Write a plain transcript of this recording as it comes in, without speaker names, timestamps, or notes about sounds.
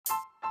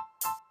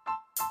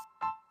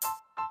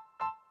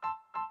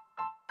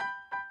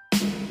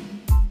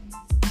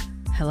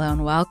Hello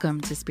and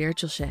welcome to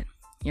Spiritual Shit,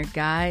 your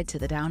guide to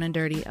the down and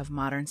dirty of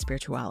modern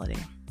spirituality.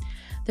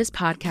 This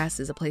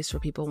podcast is a place for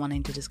people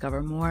wanting to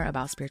discover more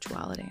about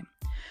spirituality,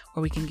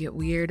 where we can get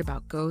weird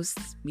about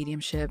ghosts,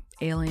 mediumship,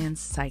 aliens,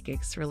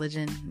 psychics,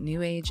 religion,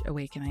 new age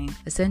awakening,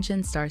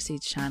 ascension,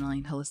 starseeds,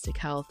 channeling, holistic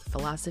health,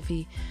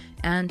 philosophy,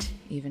 and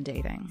even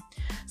dating.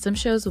 Some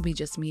shows will be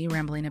just me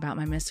rambling about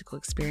my mystical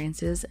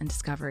experiences and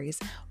discoveries,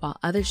 while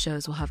other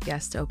shows will have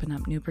guests to open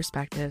up new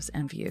perspectives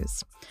and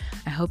views.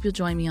 I hope you'll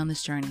join me on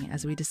this journey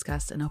as we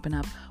discuss and open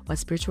up what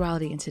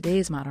spirituality in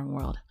today's modern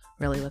world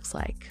really looks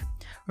like.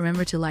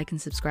 Remember to like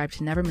and subscribe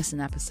to never miss an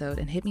episode,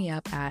 and hit me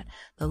up at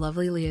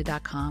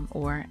thelovelyleah.com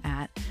or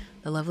at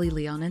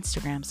thelovelyleah on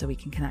Instagram so we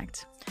can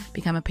connect.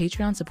 Become a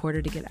Patreon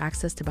supporter to get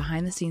access to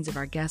behind the scenes of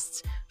our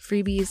guests,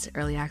 freebies,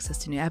 early access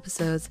to new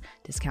episodes,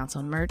 discounts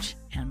on merch,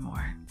 and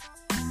more.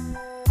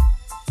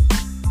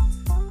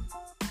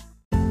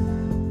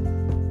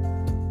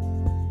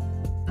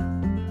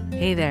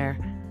 Hey there.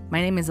 My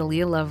name is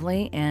Aaliyah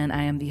Lovely, and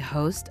I am the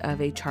host of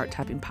a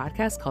chart-topping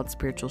podcast called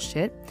Spiritual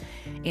Shit.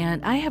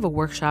 And I have a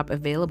workshop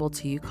available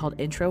to you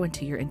called Intro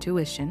into Your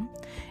Intuition.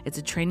 It's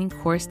a training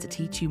course to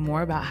teach you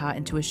more about how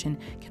intuition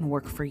can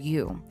work for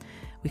you.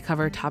 We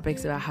cover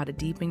topics about how to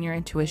deepen your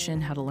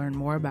intuition, how to learn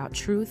more about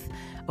truth,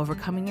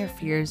 overcoming your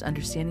fears,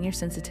 understanding your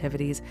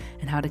sensitivities,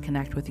 and how to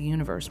connect with the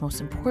universe.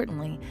 Most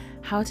importantly,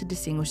 how to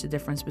distinguish the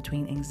difference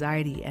between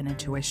anxiety and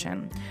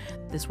intuition.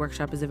 This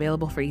workshop is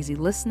available for easy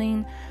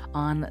listening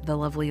on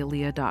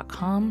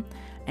thelovelyleah.com,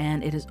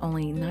 and it is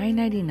only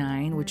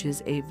 $9.99, which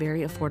is a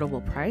very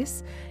affordable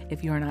price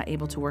if you are not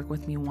able to work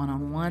with me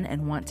one-on-one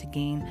and want to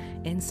gain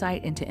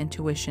insight into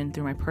intuition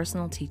through my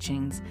personal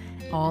teachings,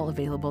 all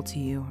available to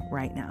you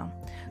right now.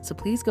 So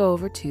please go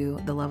over to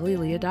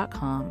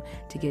thelovelyleah.com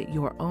to get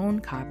your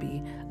own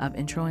copy of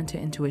Intro into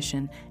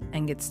Intuition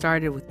and get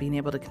started with being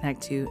able to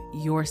connect to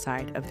your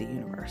side of the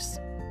universe.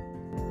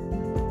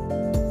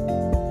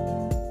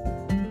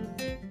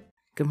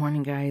 Good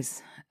morning,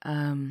 guys.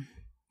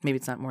 Maybe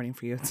it's not morning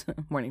for you, it's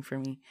morning for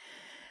me.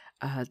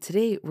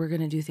 Today, we're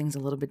going to do things a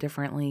little bit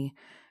differently.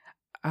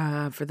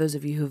 For those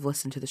of you who've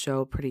listened to the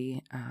show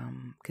pretty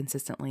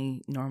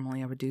consistently,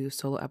 normally I would do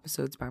solo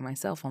episodes by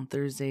myself on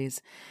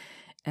Thursdays.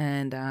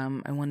 And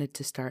I wanted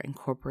to start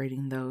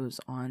incorporating those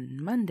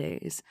on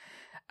Mondays.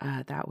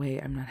 That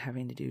way I'm not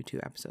having to do 2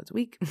 episodes a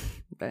week.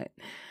 But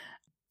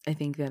I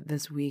think that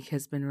this week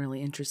has been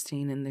really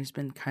interesting, and there's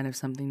been kind of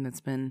something that's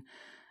been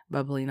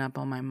bubbling up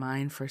on my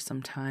mind for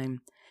some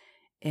time.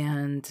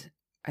 And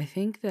I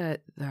think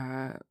that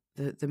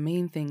the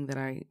main thing that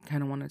I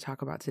kind of want to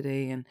talk about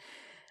today, and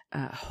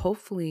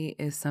hopefully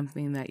is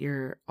something that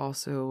you're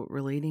also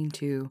relating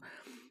to,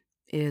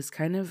 is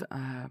kind of,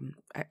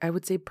 I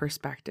would say,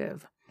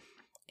 perspective,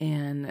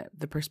 and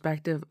the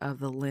perspective of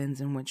the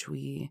lens in which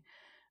we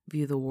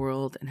view the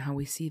world and how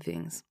we see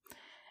things.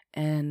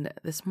 And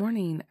this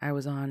morning I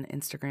was on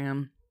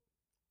Instagram,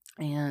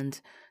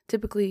 and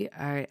typically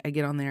I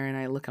get on there and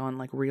I look on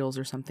like reels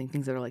or something,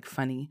 things that are like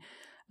funny,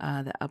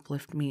 that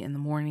uplift me in the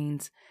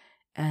mornings.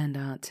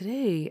 And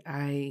today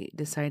I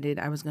decided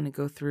I was going to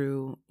go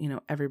through,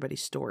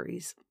 everybody's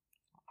stories.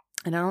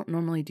 And I don't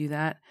normally do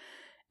that.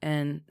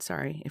 And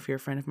sorry if you're a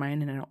friend of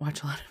mine and I don't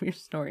watch a lot of your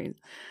stories.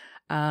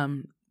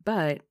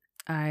 But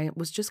I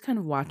was just kind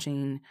of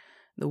watching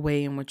the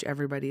way in which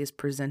everybody is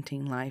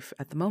presenting life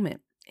at the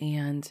moment.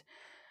 And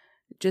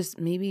just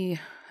maybe,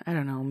 I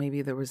don't know,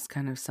 maybe there was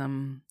kind of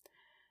some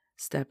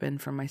step in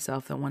from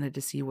myself that wanted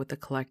to see what the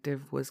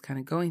collective was kind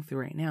of going through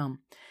right now.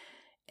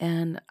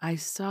 And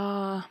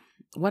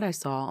what I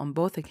saw on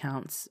both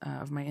accounts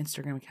of my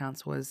Instagram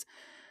accounts was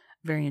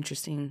very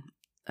interesting.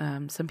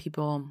 Some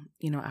people,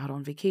 out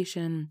on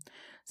vacation,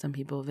 some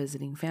people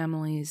visiting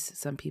families,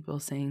 some people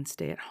saying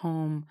stay at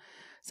home,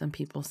 some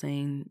people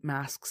saying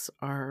masks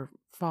are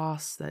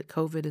false, that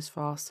COVID is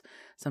false,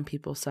 some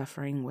people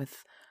suffering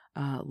with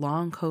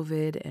long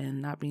COVID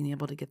and not being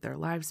able to get their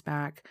lives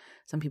back,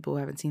 some people who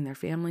haven't seen their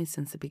families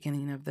since the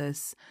beginning of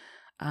this,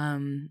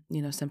 some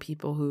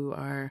people who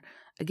are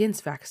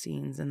against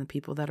vaccines, and the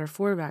people that are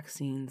for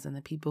vaccines, and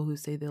the people who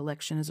say the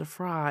election is a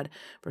fraud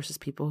versus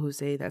people who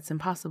say that's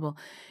impossible.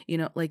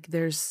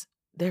 There's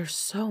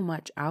so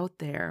much out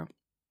there.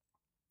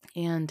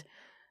 And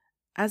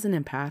as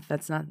an empath,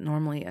 that's not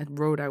normally a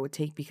road I would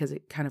take because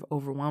it kind of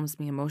overwhelms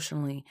me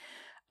emotionally.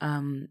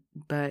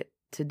 But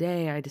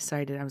today I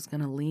decided I was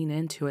going to lean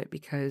into it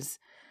because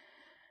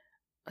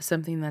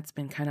something that's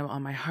been kind of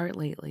on my heart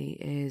lately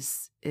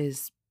is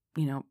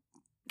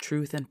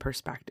truth and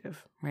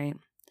perspective, right?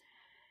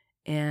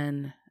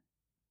 And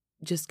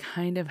just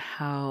kind of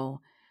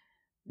how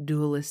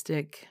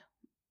dualistic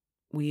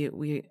but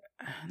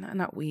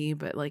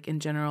like in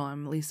general,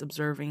 I'm at least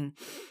observing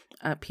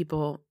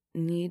people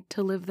need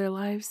to live their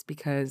lives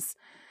because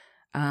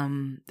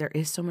there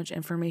is so much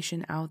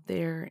information out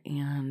there.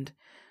 And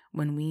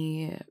when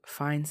we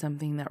find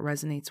something that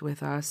resonates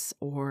with us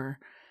or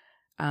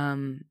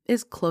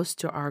is close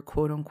to our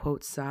quote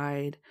unquote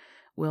side,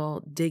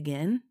 we'll dig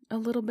in a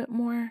little bit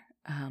more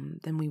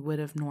than we would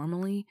have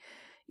normally.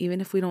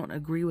 Even if we don't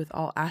agree with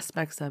all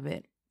aspects of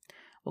it,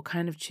 will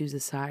kind of choose a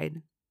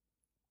side.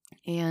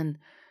 And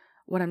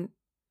what I'm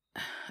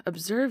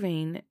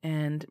observing,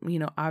 and,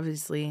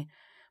 obviously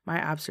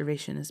my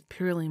observation is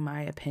purely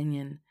my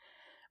opinion,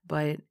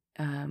 but,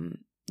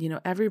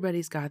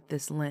 everybody's got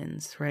this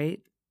lens, right?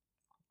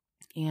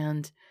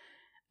 And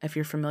if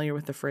you're familiar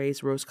with the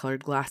phrase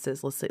rose-colored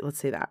glasses, let's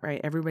say that,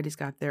 right? Everybody's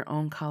got their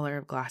own color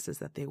of glasses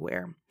that they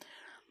wear,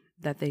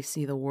 that they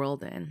see the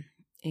world in.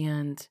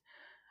 And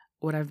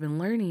what I've been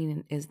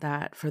learning is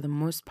that for the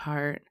most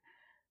part,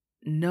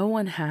 no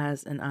one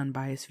has an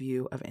unbiased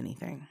view of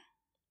anything.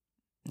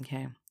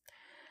 Okay?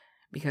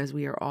 Because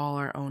we are all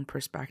our own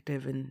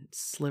perspective and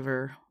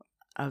sliver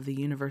of the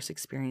universe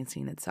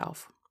experiencing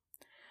itself.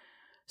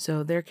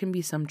 So there can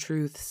be some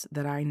truths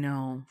that I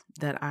know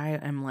that I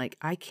am like,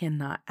 I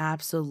cannot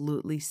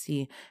absolutely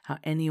see how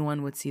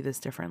anyone would see this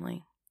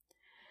differently.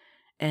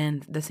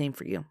 And the same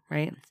for you,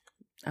 right?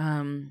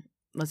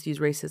 Let's use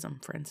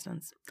racism, for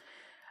instance.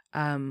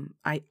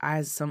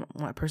 As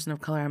a person of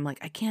color, I'm like,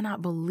 I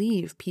cannot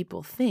believe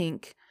people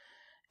think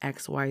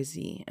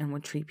XYZ and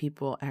would treat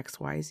people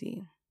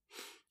XYZ.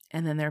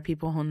 And then there are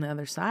people on the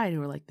other side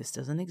who are like, this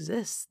doesn't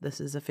exist.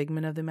 This is a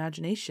figment of the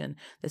imagination.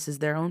 This is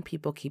their own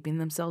people keeping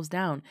themselves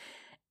down.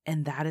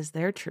 And that is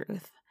their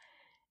truth.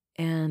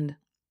 And,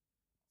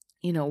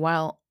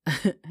 while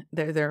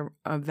there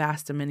are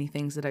vast and many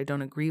things that I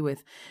don't agree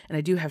with, and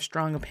I do have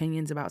strong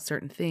opinions about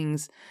certain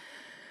things,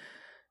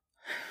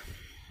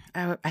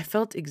 I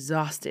felt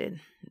exhausted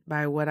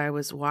by what I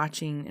was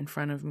watching in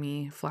front of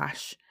me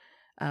flash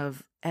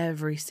of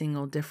every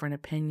single different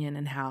opinion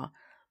and how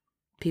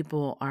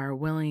people are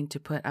willing to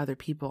put other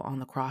people on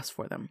the cross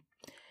for them.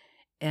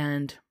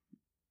 And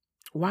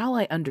while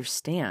I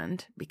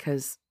understand,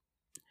 because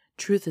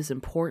truth is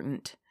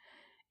important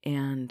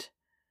and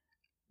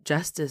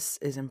justice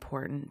is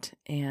important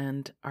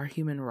and our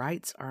human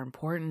rights are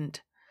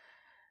important,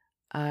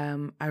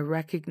 I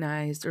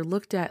recognized or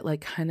looked at like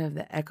kind of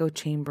the echo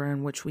chamber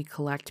in which we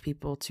collect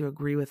people to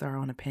agree with our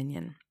own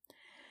opinion,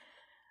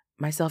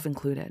 myself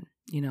included.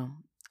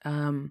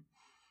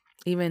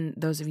 Even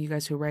those of you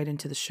guys who write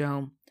into the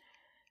show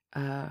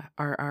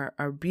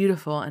are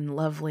beautiful and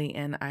lovely,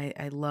 and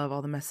I love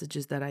all the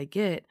messages that I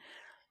get,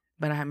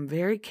 but I'm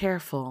very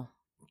careful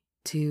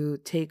to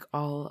take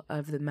all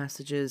of the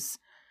messages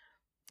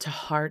to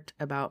heart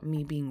about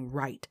me being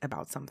right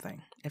about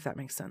something, if that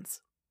makes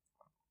sense.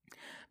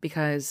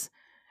 Because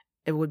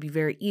it would be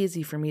very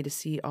easy for me to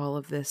see all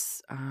of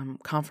this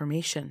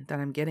confirmation that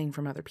I'm getting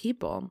from other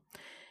people,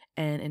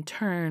 and in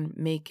turn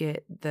make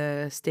it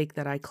the stake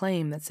that I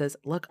claim that says,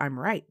 look, I'm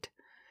right.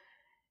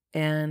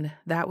 And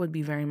that would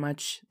be very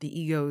much the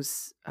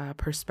ego's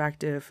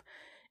perspective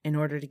in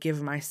order to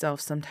give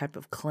myself some type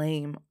of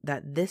claim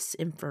that this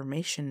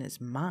information is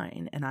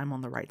mine and I'm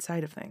on the right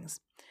side of things.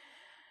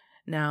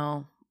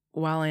 Now,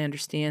 while I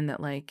understand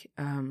that,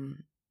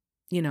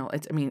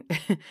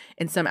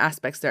 in some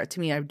aspects there, to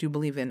me, I do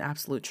believe in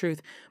absolute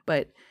truth,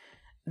 but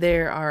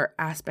there are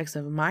aspects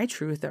of my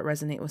truth that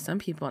resonate with some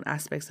people and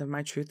aspects of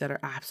my truth that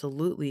are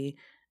absolutely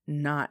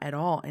not at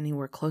all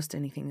anywhere close to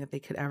anything that they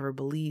could ever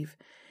believe.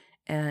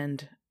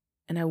 And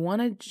I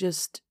want to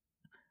just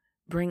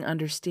bring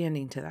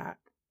understanding to that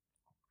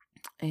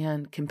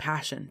and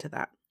compassion to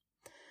that.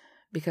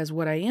 Because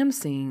what I am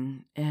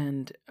seeing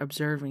and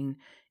observing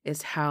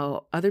is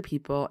how other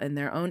people in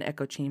their own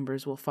echo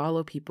chambers will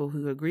follow people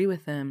who agree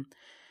with them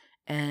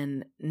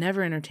and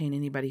never entertain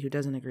anybody who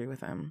doesn't agree with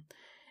them,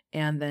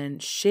 and then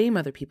shame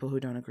other people who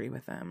don't agree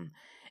with them,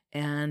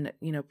 and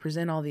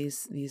present all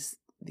these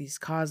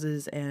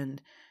causes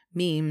and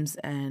memes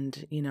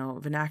and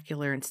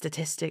vernacular and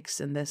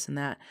statistics and this and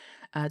that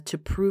to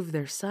prove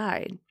their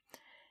side.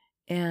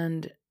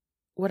 And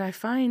what I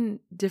find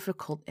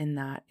difficult in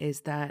that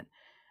is that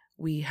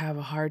we have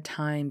a hard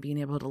time being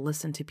able to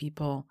listen to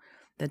people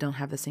that don't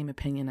have the same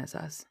opinion as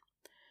us.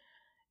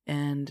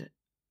 And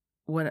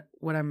what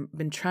I've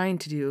been trying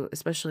to do,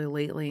 especially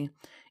lately,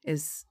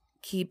 is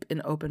keep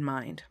an open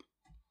mind.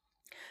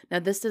 Now,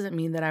 this doesn't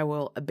mean that I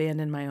will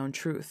abandon my own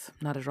truth,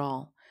 not at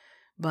all.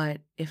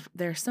 But if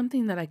there's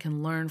something that I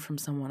can learn from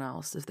someone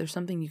else, if there's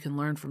something you can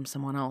learn from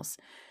someone else,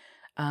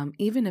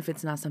 even if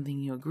it's not something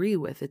you agree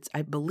with,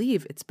 I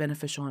believe it's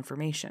beneficial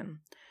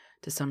information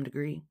to some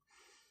degree.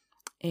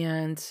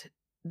 And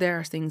there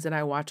are things that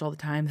I watch all the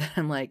time that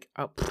I'm like,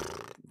 oh,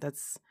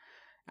 that's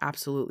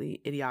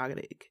absolutely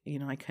idiotic.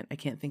 I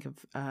can't think of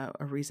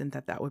a reason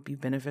that would be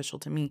beneficial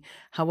to me.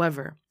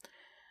 However,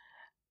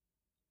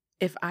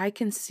 if I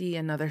can see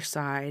another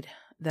side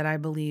that I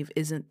believe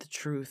isn't the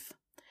truth,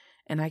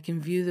 and I can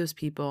view those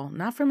people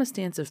not from a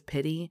stance of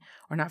pity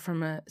or not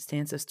from a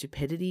stance of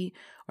stupidity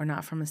or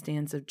not from a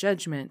stance of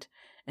judgment,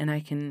 and I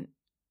can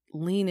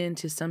lean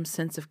into some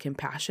sense of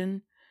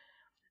compassion,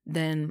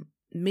 then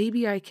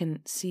maybe I can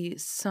see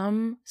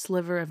some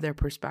sliver of their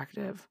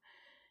perspective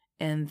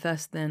and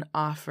thus then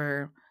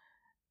offer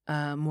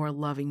a more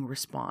loving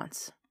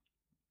response.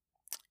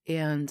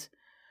 And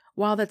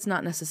while that's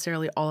not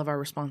necessarily all of our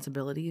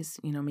responsibilities,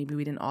 maybe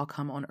we didn't all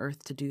come on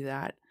earth to do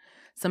that.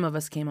 Some of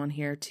us came on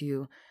here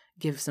to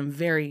give some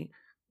very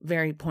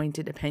very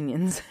pointed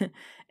opinions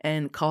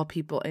and call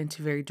people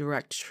into very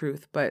direct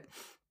truth. But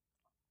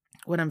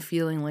what I'm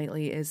feeling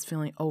lately is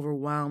feeling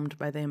overwhelmed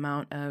by the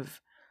amount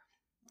of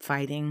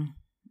fighting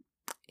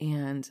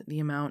and the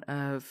amount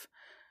of,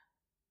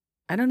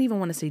 I don't even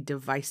want to say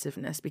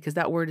divisiveness, because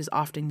that word is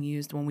often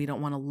used when we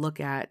don't want to look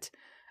at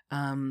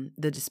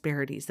the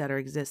disparities that are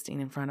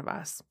existing in front of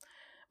us.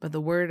 But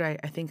the word I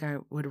think I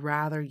would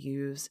rather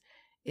use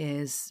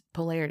is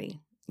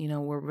polarity.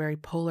 We're very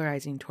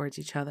polarizing towards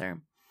each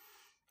other,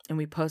 and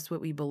we post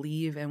what we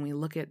believe, and we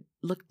look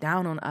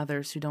down on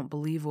others who don't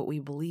believe what we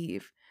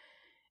believe.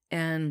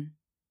 And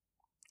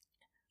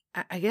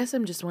I guess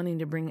I'm just wanting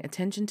to bring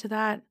attention to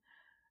that,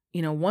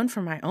 one,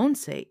 for my own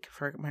sake,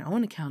 for my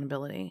own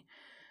accountability,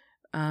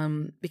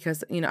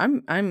 because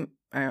I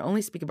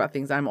only speak about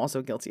things I'm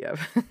also guilty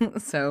of.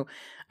 So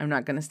I'm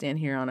not going to stand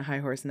here on a high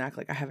horse and act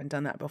like I haven't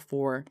done that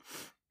before,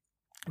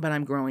 but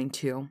I'm growing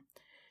too.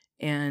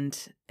 And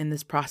in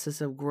this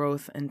process of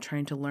growth and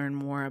trying to learn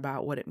more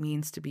about what it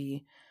means to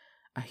be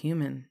a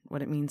human,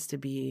 what it means to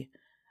be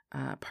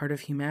part of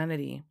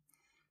humanity,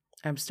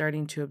 I'm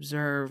starting to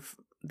observe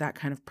that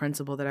kind of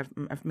principle that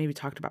I've maybe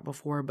talked about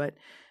before, but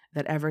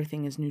that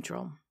everything is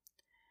neutral.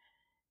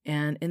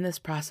 And in this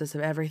process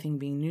of everything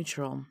being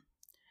neutral,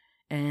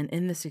 and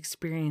in this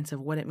experience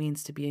of what it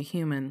means to be a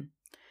human,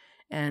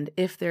 and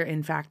if there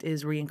in fact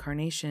is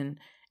reincarnation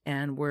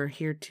and we're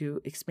here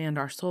to expand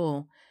our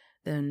soul,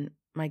 then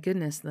my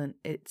goodness, then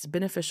it's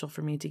beneficial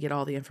for me to get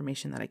all the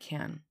information that I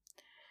can.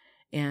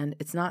 And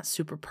it's not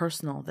super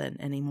personal then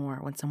anymore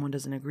when someone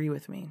doesn't agree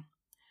with me.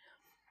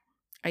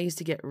 I used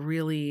to get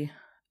really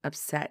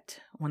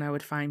upset when I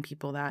would find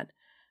people that,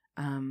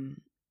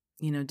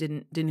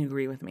 didn't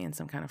agree with me in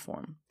some kind of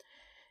form.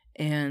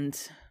 And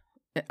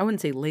I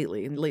wouldn't say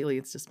lately. And lately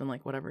it's just been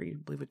like, whatever, you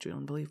believe what you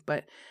don't believe.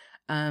 But,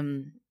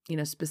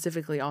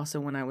 specifically also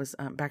when I was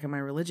back in my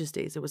religious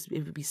days, it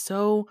would be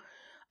so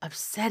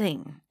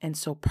upsetting and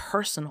so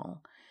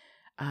personal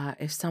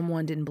if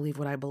someone didn't believe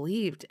what I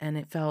believed. And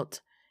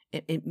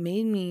it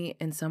made me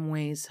in some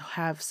ways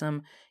have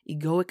some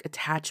egoic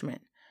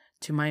attachment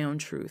to my own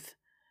truth.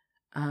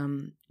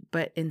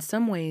 But in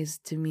some ways,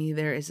 to me,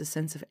 there is a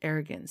sense of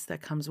arrogance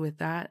that comes with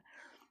that,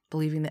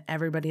 believing that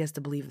everybody has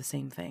to believe the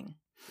same thing.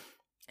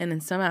 And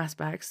in some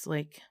aspects,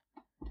 like,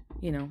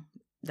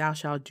 thou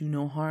shalt do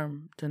no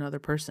harm to another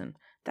person.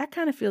 That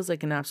kind of feels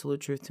like an absolute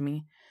truth to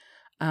me.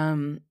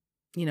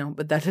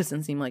 But that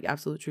doesn't seem like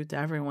absolute truth to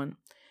everyone.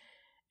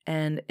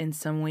 And in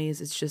some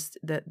ways, it's just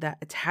that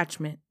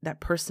attachment, that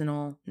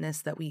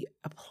personalness that we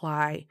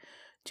apply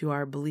to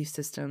our belief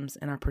systems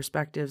and our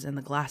perspectives and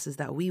the glasses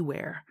that we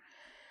wear.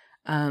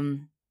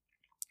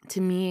 To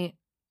me,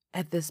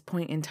 at this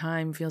point in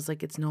time, feels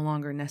like it's no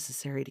longer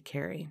necessary to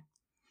carry.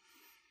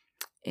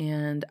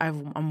 And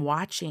I'm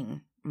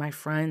watching my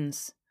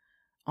friends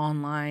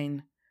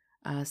online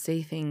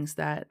say things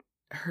that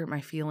hurt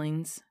my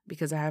feelings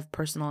because I have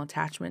personal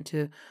attachment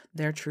to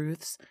their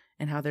truths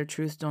and how their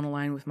truths don't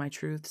align with my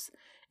truths,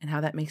 and how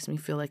that makes me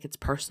feel like it's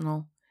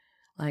personal.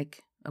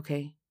 Like,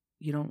 okay,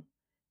 you don't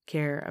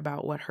care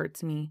about what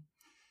hurts me.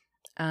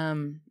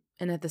 And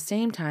at the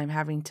same time,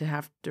 having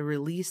to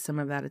release some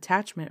of that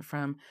attachment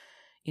from,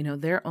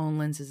 their own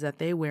lenses that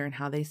they wear and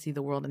how they see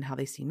the world and how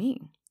they see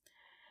me.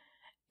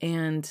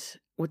 And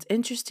what's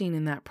interesting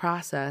in that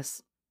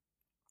process,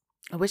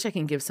 I wish I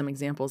can give some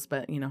examples,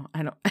 but,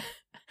 I don't,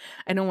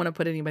 I don't want to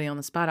put anybody on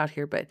the spot out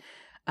here, but,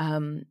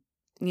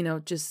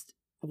 just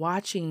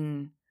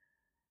watching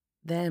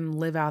them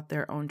live out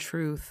their own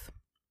truth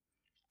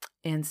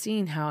and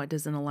seeing how it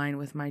doesn't align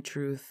with my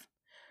truth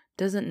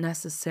doesn't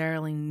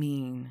necessarily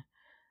mean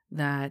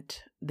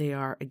that they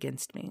are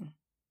against me.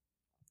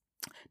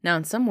 Now,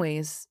 in some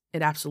ways,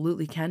 it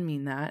absolutely can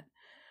mean that,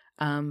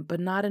 but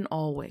not in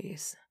all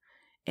ways.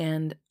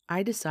 And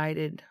I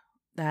decided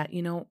that,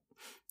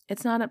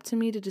 it's not up to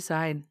me to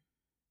decide.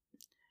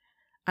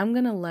 I'm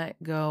going to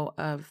let go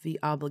of the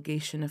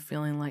obligation of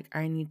feeling like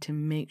I need to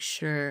make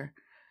sure,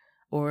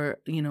 or,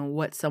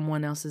 what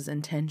someone else's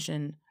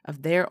intention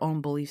of their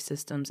own belief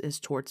systems is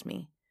towards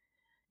me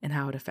and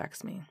how it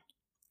affects me.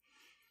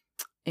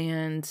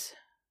 And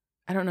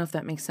I don't know if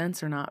that makes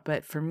sense or not,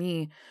 but for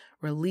me,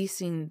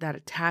 releasing that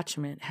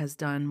attachment has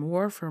done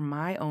more for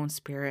my own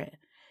spirit,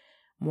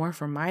 more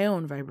for my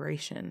own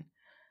vibration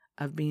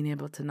of being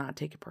able to not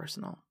take it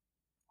personal.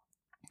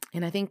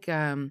 And I think,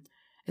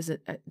 is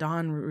it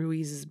Don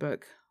Ruiz's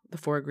book, The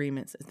Four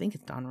Agreements? I think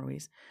it's Don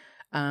Ruiz,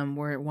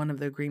 where one of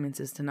the agreements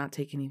is to not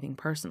take anything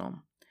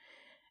personal.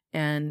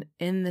 And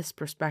in this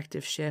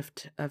perspective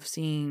shift of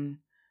seeing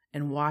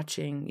and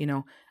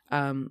watching,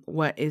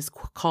 what is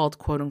called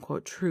quote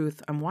unquote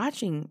truth, I'm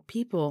watching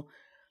people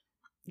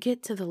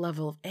get to the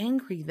level of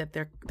angry that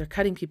they're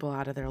cutting people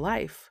out of their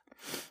life.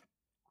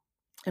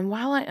 And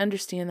while I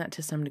understand that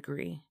to some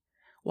degree,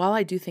 while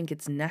I do think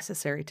it's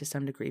necessary to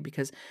some degree,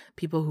 because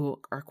people who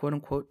are quote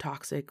unquote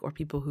toxic, or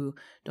people who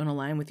don't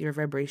align with your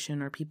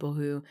vibration, or people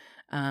who,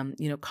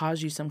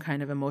 cause you some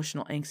kind of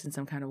emotional angst in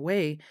some kind of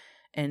way,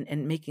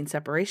 and making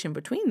separation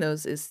between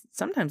those is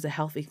sometimes a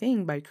healthy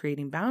thing by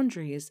creating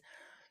boundaries.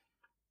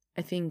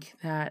 I think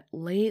that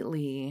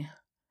lately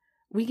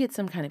we get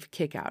some kind of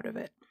kick out of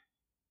it.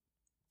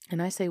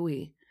 And I say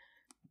we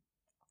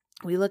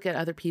look at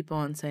other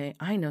people and say,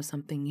 I know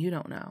something you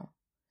don't know.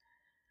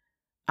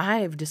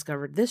 I've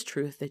discovered this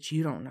truth that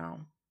you don't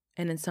know.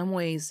 And in some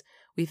ways,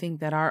 we think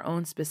that our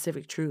own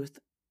specific truth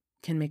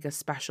can make us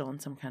special in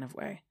some kind of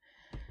way.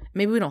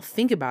 Maybe we don't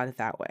think about it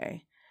that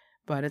way,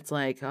 but it's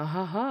like,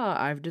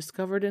 I've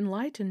discovered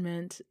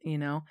enlightenment,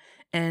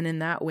 and in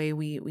that way,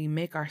 we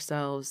make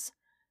ourselves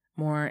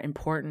more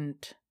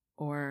important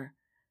or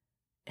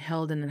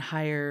held in a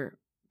higher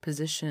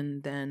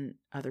position than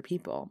other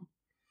people.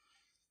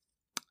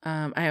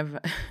 I have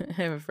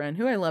I have a friend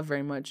who I love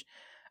very much,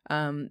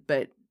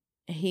 but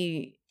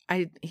he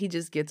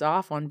just gets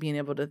off on being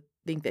able to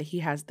think that he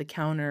has the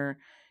counter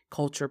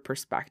culture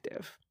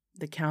perspective,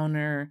 the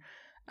counter,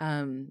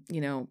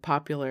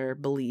 popular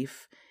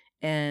belief,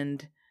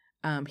 and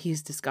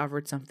he's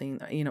discovered something.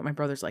 My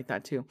brother's like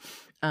that too.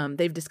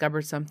 They've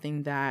discovered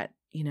something that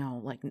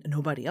like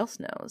nobody else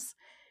knows,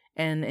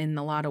 and in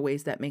a lot of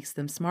ways that makes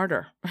them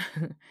smarter.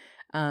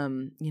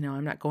 I'm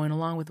not going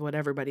along with what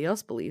everybody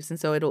else believes. And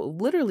so it'll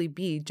literally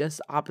be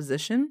just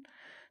opposition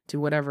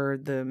to whatever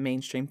the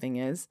mainstream thing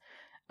is.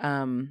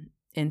 And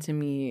to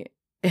me,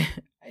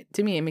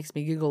 it makes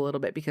me giggle a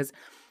little bit because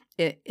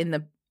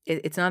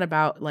it's not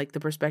about like the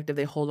perspective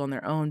they hold on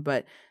their own,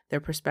 but their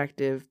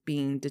perspective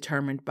being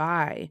determined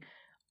by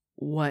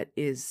what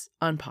is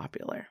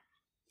unpopular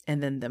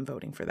and then them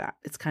voting for that.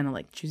 It's kind of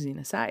like choosing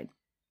a side.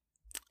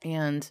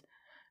 And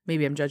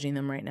maybe I'm judging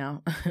them right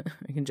now.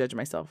 I can judge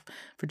myself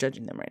for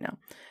judging them right now.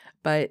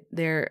 But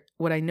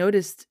what I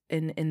noticed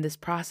in this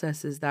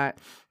process is that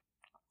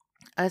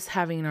us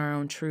having our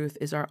own truth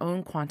is our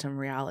own quantum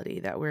reality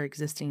that we're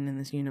existing in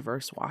this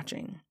universe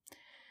watching.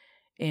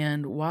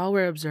 And while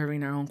we're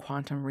observing our own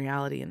quantum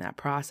reality in that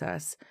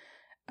process,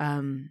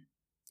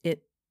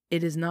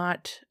 it is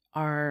not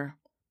our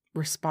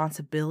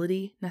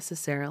responsibility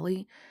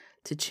necessarily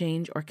to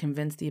change or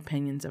convince the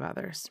opinions of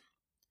others.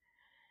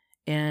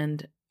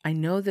 And I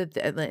know that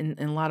in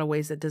a lot of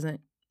ways that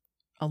doesn't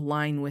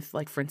align with,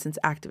 like, for instance,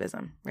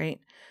 activism, right?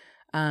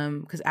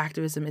 Because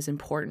activism is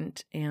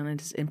important, and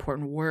it is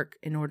important work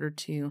in order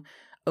to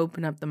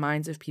open up the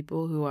minds of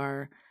people who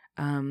are,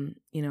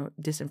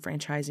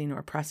 disenfranchising or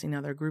oppressing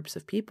other groups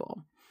of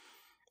people.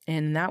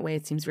 And in that way,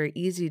 it seems very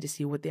easy to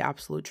see what the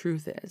absolute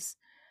truth is.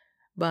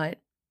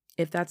 But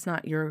if that's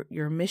not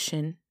your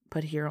mission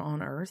put here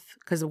on earth,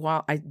 because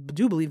while I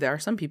do believe there are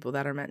some people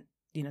that are meant,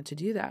 to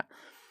do that,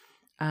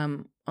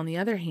 on the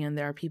other hand,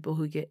 there are people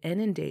who get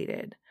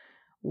inundated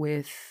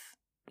with,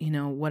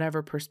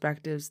 whatever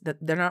perspectives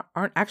that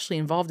aren't actually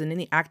involved in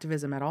any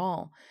activism at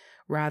all.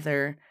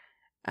 Rather,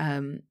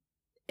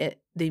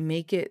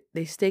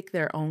 they stake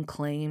their own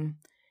claim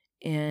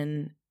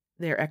in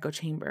their echo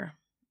chamber,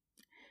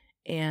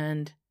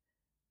 and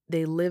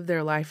they live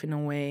their life in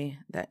a way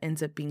that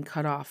ends up being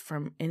cut off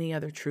from any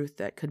other truth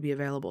that could be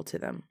available to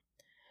them.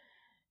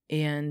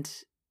 And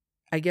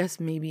I guess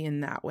maybe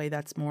in that way,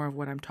 that's more of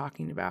what I'm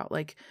talking about.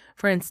 Like,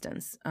 for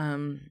instance,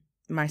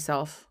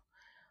 myself,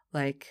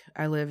 like,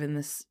 I live in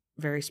this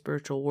very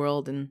spiritual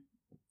world, and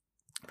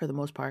for the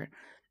most part,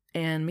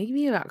 and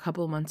maybe about a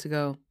couple of months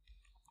ago,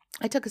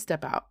 I took a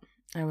step out.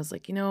 I was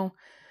like, I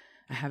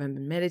haven't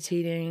been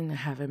meditating. I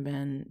haven't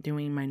been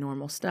doing my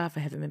normal stuff. I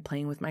haven't been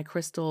playing with my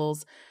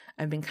crystals.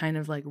 I've been kind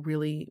of like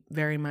really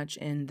very much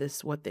in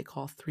this, what they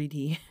call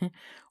 3D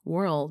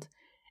world.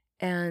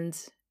 And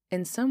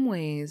in some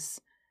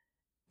ways,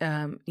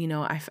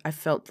 I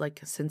felt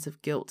like a sense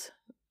of guilt.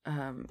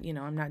 I'm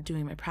not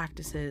doing my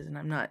practices, and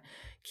I'm not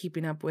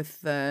keeping up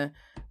with the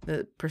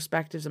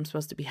perspectives I'm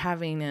supposed to be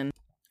having, and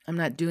I'm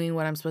not doing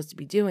what I'm supposed to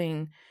be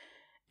doing,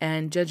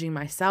 and judging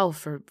myself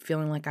for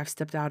feeling like I've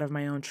stepped out of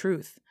my own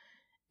truth.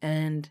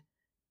 And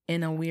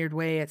in a weird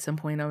way, at some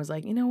point I was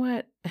like, you know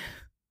what?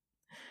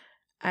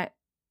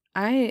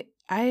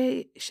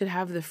 I should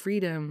have the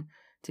freedom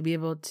to be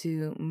able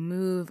to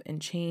move and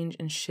change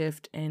and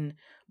shift and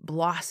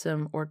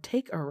blossom or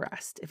take a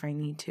rest if I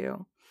need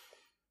to.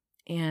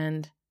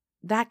 And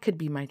that could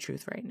be my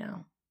truth right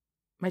now.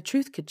 My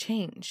truth could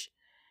change.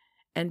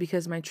 And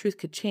because my truth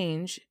could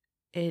change,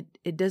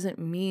 it doesn't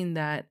mean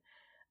that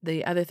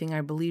the other thing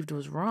I believed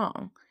was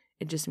wrong.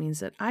 It just means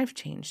that I've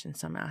changed in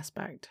some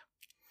aspect.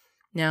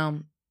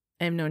 Now,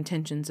 I have no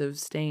intentions of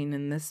staying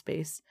in this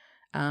space.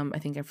 I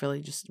think I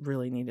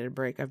really needed a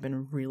break. I've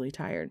been really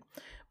tired.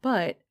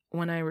 But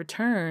when I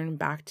return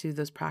back to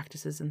those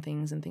practices and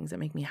things that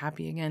make me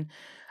happy again,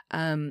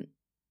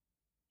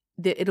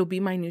 it'll be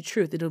my new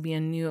truth. It'll be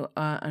a new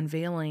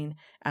unveiling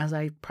as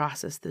I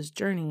process this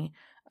journey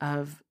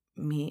of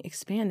me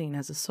expanding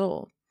as a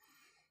soul.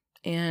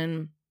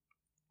 And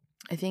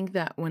I think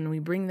that when we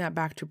bring that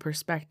back to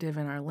perspective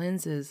and our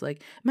lenses,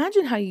 like,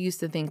 imagine how you used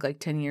to think like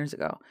 10 years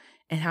ago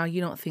and how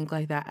you don't think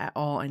like that at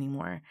all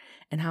anymore.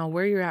 And how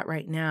where you're at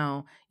right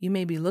now, you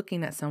may be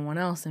looking at someone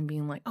else and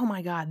being like, oh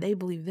my God, they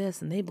believe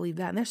this and they believe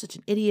that. And they're such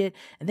an idiot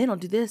and they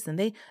don't do this and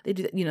they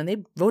do that, they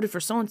voted for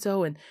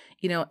so-and-so. And,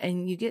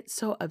 and you get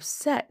so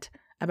upset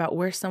about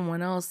where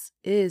someone else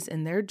is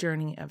in their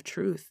journey of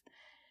truth.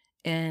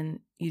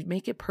 And you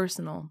make it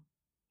personal.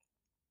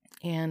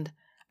 And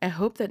I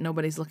hope that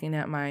nobody's looking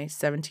at my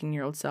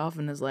 17-year-old self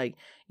and is like,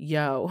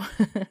 yo,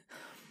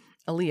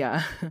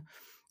 Aaliyah,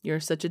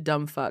 you're such a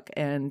dumb fuck.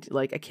 And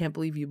like, I can't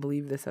believe you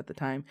believe this at the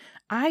time.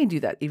 I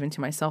do that even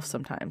to myself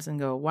sometimes and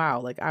go,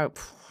 wow, like I'm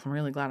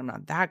really glad I'm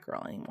not that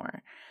girl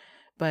anymore.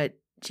 But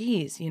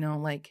geez,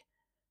 like,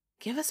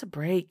 give us a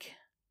break.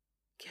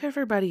 Give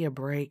everybody a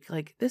break.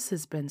 Like, this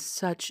has been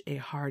such a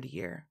hard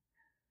year.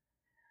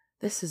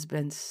 This has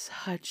been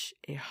such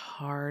a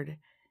hard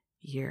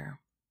year.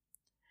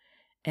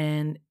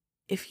 And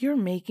if you're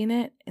making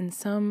it in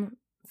some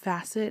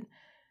facet,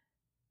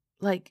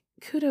 like,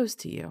 kudos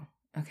to you,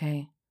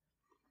 okay?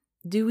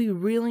 Do we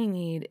really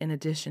need, in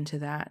addition to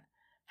that,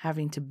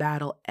 having to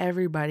battle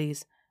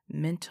everybody's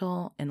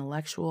mental,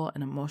 intellectual,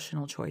 and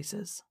emotional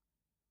choices?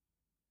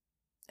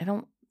 I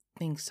don't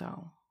think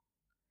so.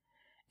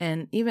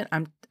 And even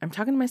I'm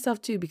talking to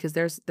myself too, because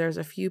there's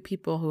a few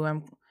people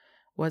who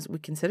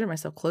would consider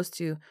myself close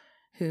to,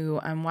 who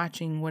I'm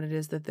watching what it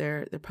is that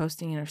they're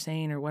posting or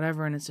saying or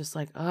whatever, and it's just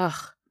like,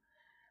 ugh,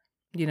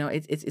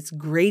 it's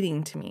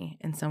grating to me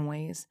in some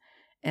ways.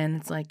 And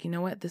it's like, you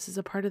know what? This is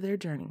a part of their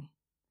journey.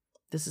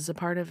 This is a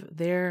part of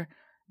their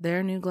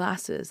new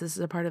glasses. This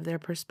is a part of their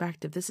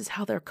perspective. This is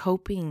how they're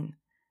coping.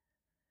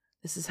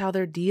 This is how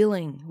they're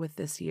dealing with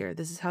this year.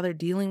 This is how they're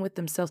dealing with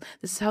themselves.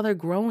 This is how they're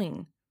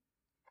growing.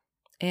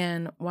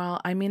 And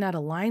while I may not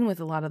align with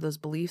a lot of those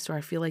beliefs, or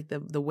I feel like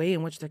the way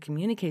in which they're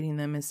communicating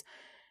them is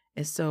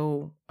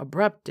so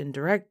abrupt and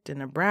direct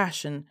and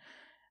brash, and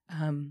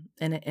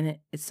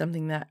it's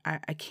something that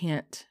I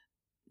can't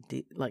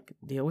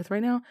deal with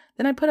right now,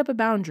 then I put up a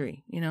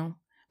boundary,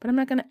 but I'm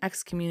not going to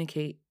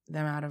excommunicate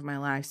them out of my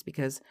lives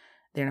because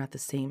they're not the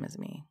same as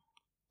me.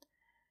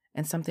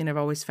 And something I've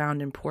always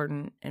found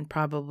important, and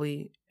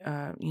probably,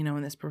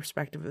 in this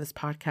perspective of this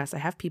podcast, I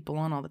have people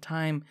on all the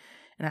time,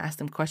 and I ask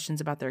them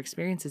questions about their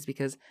experiences,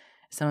 because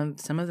some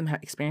of them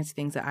have experienced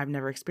things that I've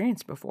never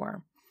experienced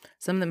before.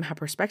 Some of them have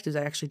perspectives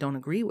I actually don't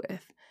agree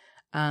with.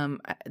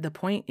 The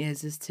point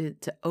is to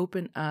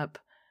open up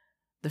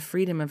the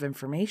freedom of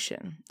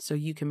information so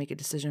you can make a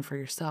decision for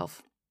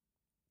yourself.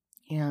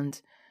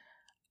 And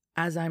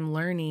as I'm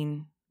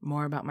learning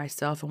more about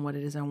myself and what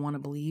it is I want to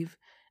believe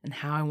and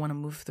how I want to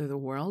move through the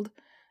world,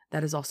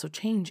 that is also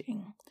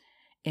changing.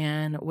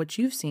 And what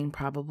you've seen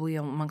probably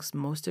amongst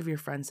most of your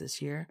friends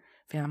this year,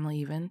 family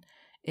even,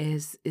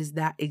 is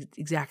that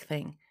exact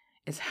thing.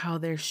 It's how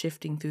they're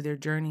shifting through their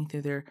journey,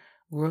 through their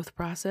growth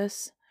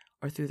process,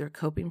 or through their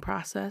coping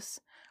process,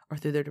 or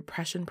through their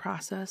depression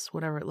process,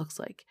 whatever it looks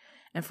like.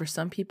 And for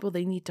some people,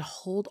 they need to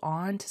hold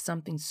on to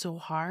something so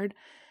hard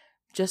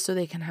just so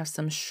they can have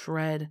some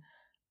shred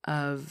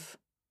of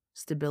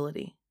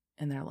stability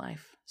in their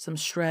life, some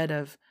shred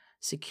of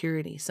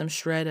security, some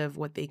shred of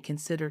what they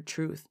consider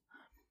truth,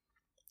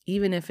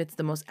 even if it's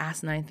the most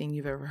asinine thing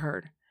you've ever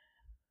heard.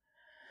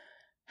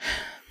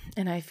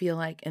 And I feel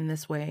like in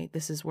this way,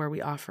 this is where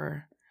we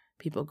offer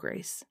people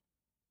grace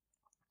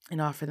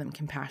and offer them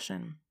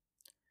compassion.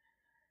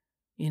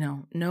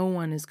 No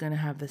one is going to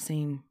have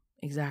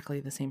exactly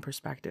the same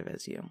perspective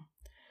as you.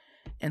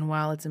 And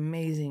while it's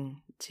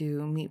amazing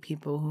to meet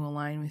people who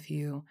align with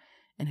you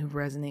and who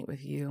resonate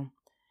with you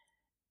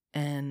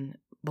and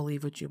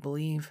believe what you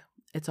believe,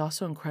 it's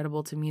also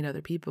incredible to meet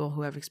other people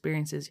who have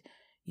experiences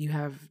you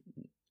have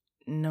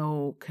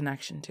no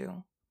connection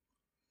to.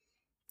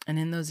 And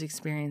in those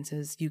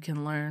experiences, you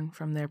can learn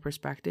from their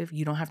perspective.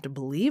 You don't have to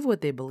believe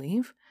what they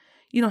believe.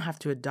 You don't have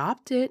to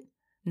adopt it.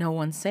 No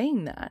one's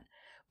saying that.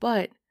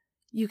 But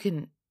you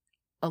can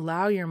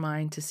allow your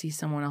mind to see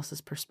someone else's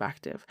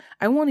perspective.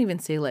 I won't even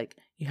say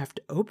you have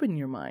to open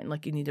your mind,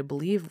 you need to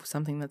believe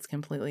something that's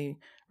completely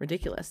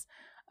ridiculous.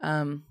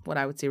 What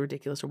I would say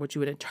ridiculous, or what you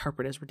would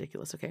interpret as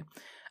ridiculous. Okay.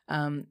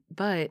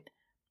 But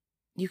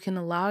you can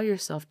allow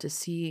yourself to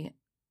see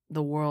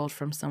the world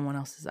from someone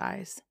else's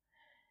eyes.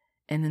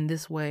 And in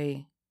this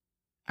way,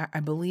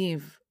 I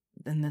believe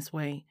in this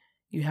way,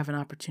 you have an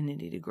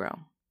opportunity to grow.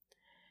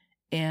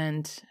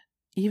 And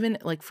even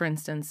for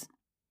instance,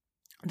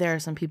 there are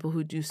some people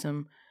who do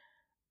some,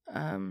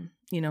 in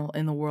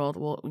the world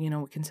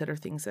will, consider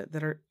things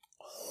that are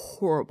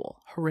horrible,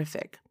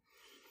 horrific.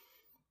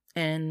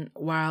 And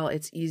while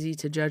it's easy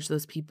to judge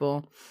those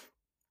people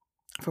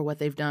for what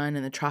they've done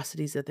and the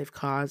atrocities that they've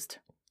caused,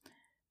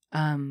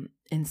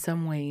 in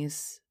some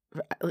ways,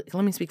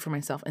 let me speak for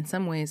myself. In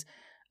some ways,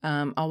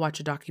 I'll watch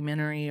a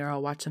documentary or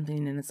I'll watch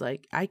something and it's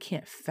I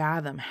can't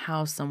fathom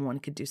how someone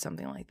could do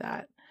something like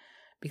that,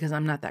 because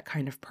I'm not that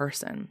kind of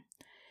person.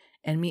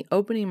 And me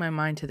opening my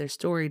mind to their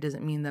story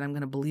doesn't mean that I'm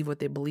going to believe what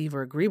they believe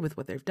or agree with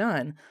what they've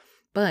done,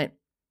 but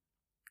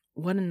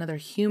what another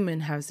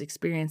human has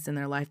experienced in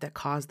their life that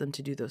caused them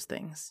to do those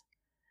things.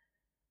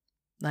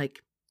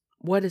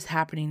 What is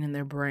happening in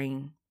their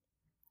brain?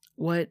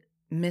 What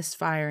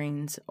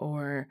misfirings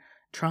or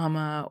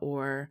trauma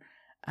or,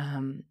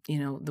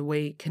 the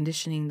way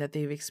conditioning that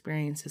they've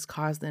experienced has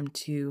caused them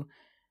to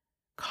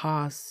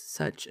cause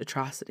such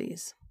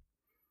atrocities.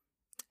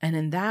 And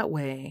in that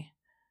way,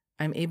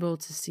 I'm able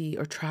to see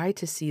or try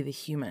to see the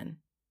human.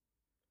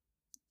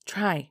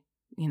 Try,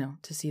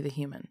 to see the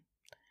human.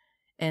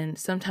 And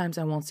sometimes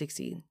I won't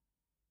succeed,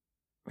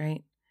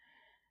 right?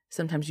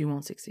 Sometimes you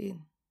won't succeed.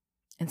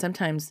 And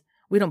sometimes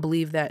we don't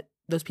believe that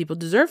those people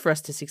deserve for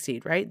us to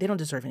succeed, right? They don't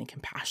deserve any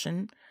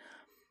compassion.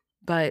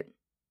 But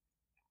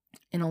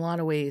in a lot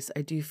of ways,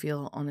 I do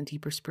feel on a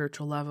deeper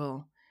spiritual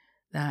level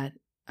that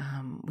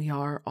we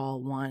are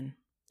all one.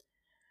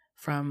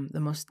 From the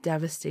most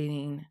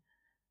devastating,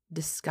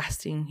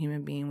 disgusting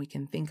human being we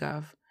can think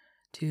of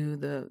to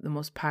the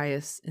most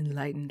pious,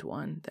 enlightened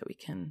one that we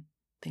can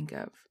think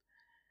of.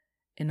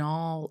 In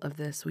all of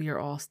this, we are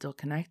all still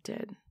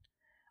connected.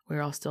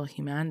 We're all still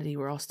humanity.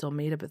 We're all still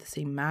made up of the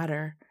same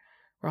matter.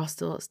 We're all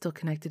still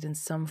connected in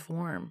some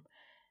form.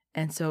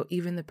 And so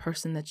even the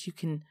person that you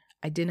can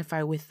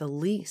identify with the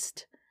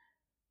least,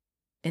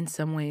 in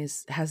some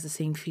ways, has the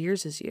same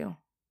fears as you.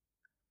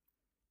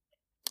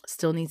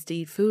 Still needs to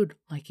eat food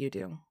like you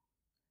do.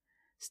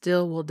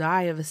 Still will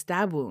die of a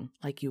stab wound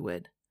like you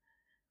would.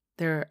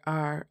 There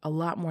are a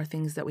lot more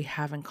things that we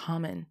have in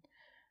common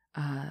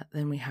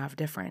than we have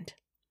different.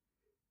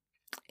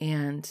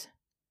 And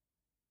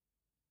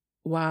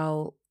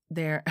while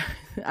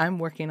I'm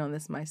working on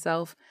this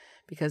myself,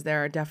 because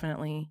there are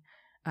definitely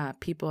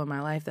people in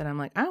my life that I'm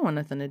like, I don't want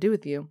nothing to do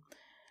with you.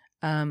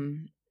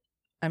 I'm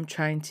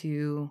trying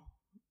to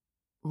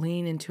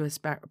lean into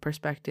a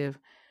perspective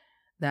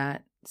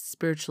that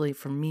spiritually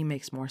for me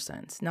makes more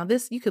sense. Now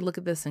you could look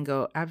at this and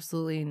go,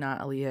 absolutely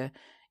not, Aaliyah,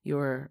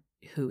 you're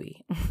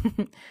hooey.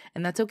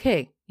 And that's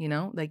okay.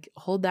 Like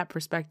hold that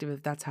perspective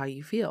if that's how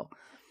you feel.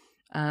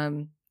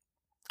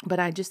 But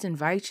I just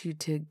invite you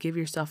to give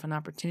yourself an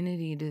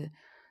opportunity to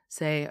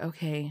say,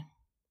 okay,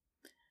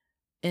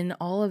 in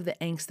all of the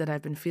angst that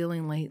I've been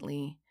feeling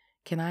lately,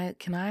 can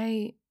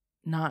I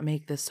not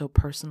make this so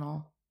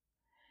personal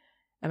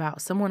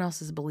about someone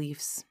else's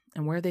beliefs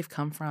and where they've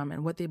come from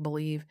and what they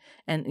believe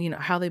and,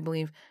 how they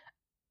believe,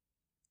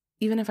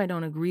 even if I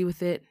don't agree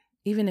with it,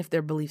 even if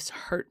their beliefs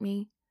hurt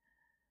me,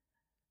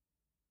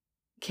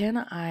 can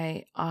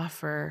I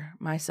offer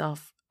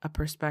myself a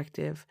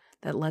perspective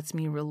that lets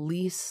me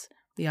release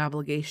the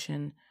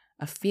obligation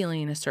of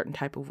feeling a certain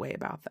type of way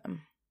about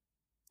them?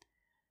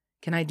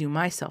 Can I do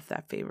myself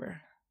that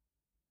favor?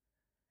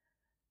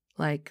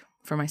 Like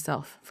for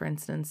myself, for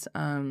instance,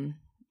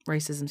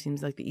 racism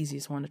seems like the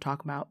easiest one to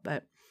talk about,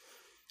 but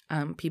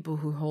people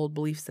who hold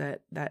beliefs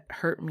that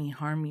hurt me,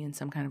 harm me in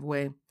some kind of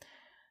way,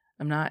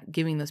 I'm not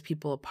giving those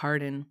people a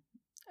pardon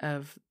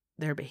of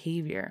their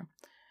behavior.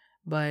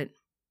 But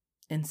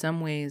in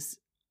some ways,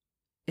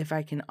 if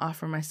I can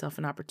offer myself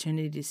an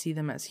opportunity to see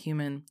them as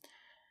human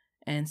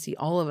and see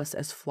all of us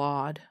as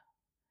flawed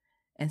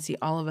and see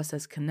all of us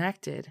as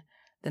connected,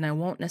 then I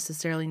won't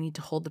necessarily need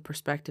to hold the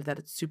perspective that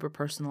it's super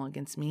personal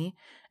against me,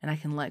 and I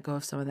can let go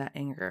of some of that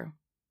anger.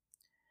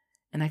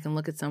 And I can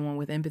look at someone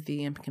with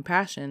empathy and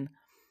compassion,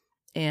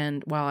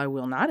 and while I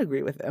will not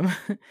agree with them,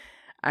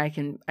 I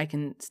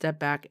can step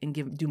back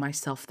and do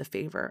myself the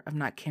favor of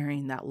not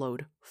carrying that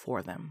load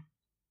for them.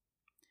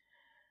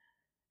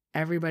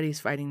 Everybody's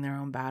fighting their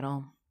own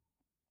battle,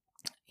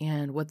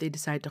 and what they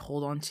decide to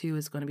hold on to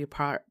is going to be a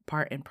part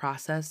and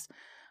process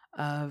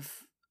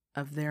of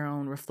their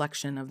own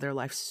reflection of their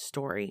life's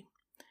story.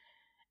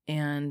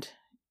 And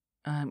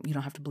you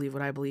don't have to believe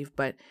what I believe,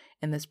 but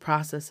in this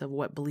process of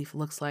what belief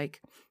looks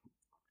like,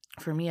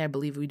 for me, I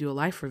believe we do a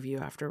life review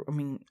after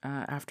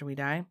we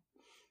die,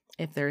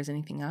 if there is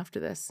anything after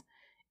this.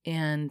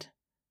 And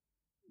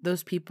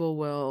those people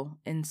will,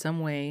 in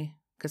some way,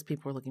 because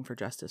people are looking for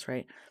justice,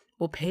 right,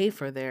 will pay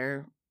for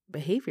their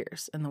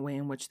behaviors and the way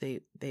in which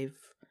they've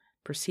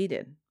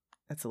proceeded.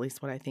 That's at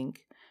least what I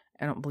think.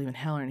 I don't believe in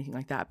hell or anything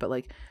like that, but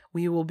like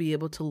we will be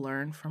able to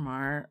learn from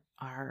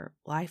our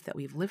life that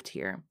we've lived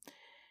here.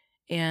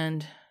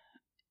 And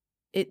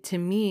it, to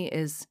me,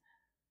 is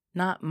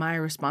not my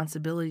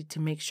responsibility to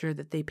make sure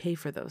that they pay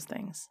for those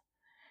things.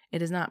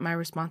 It is not my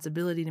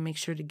responsibility to make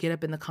sure to get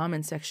up in the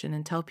comment section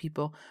and tell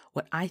people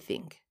what I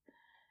think.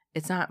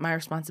 It's not my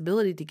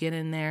responsibility to get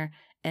in there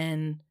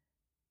and,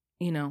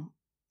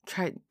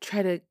 try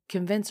to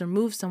convince or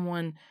move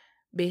someone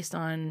based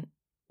on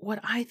what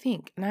I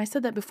think. And I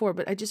said that before,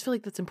 but I just feel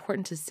like that's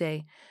important to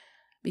say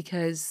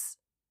because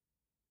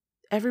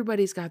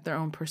everybody's got their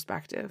own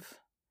perspective.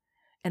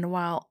 And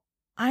while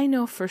I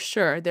know for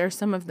sure there are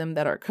some of them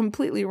that are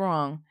completely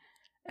wrong,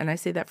 and I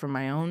say that from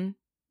my own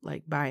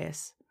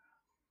bias,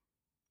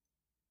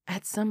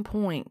 at some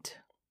point,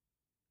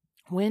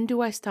 when do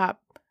I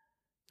stop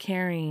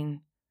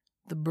carrying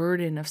the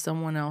burden of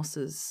someone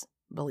else's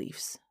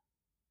beliefs?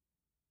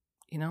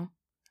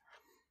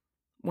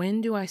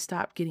 When do I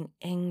stop getting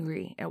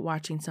angry at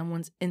watching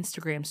someone's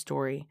Instagram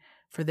story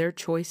for their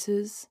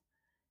choices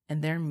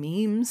and their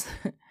memes?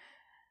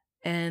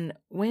 And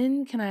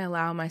when can I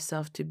allow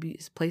myself to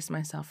place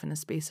myself in a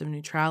space of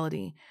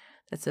neutrality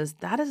that says,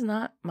 that is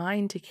not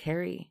mine to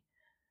carry?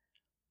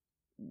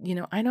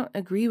 I don't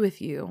agree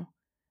with you,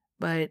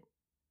 but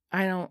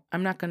I'm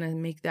not going to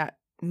make that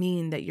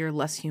mean that you're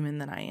less human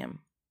than I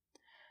am.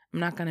 I'm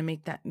not going to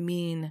make that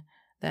mean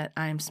that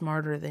I'm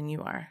smarter than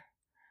you are.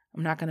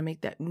 I'm not going to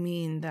make that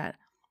mean that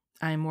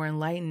I'm more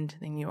enlightened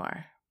than you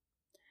are.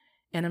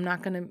 And I'm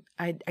not going to,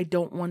 I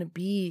don't want to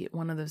be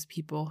one of those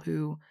people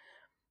who,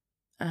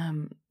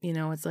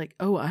 it's like,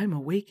 oh, I'm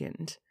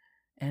awakened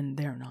and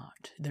they're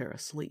not, they're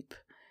asleep.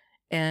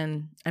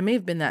 And I may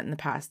have been that in the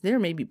past. There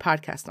may be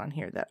podcasts on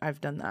here that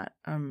I've done that.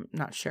 I'm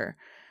not sure.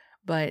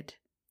 But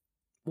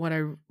what I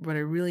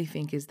really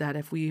think is that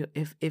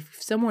if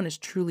someone is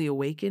truly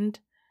awakened,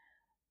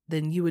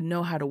 then you would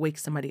know how to wake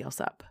somebody else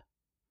up.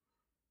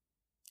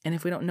 And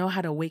if we don't know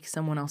how to wake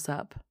someone else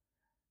up,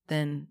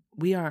 then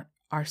we aren't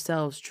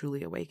ourselves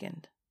truly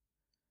awakened.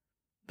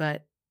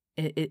 But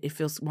it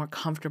feels more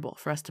comfortable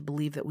for us to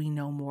believe that we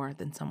know more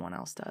than someone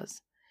else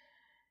does.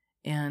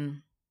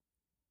 And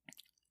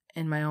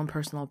in my own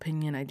personal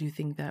opinion, I do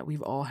think that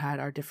we've all had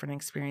our different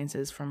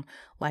experiences from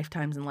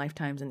lifetimes and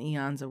lifetimes and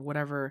eons of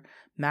whatever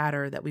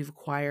matter that we've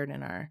acquired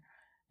in our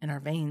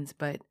veins.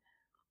 But,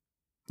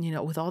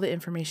 with all the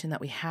information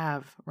that we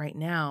have right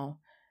now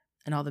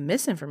and all the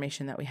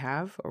misinformation that we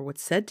have, or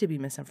what's said to be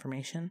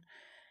misinformation,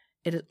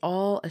 it is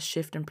all a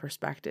shift in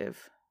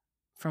perspective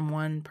from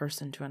one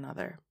person to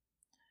another.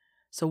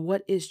 So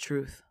what is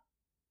truth?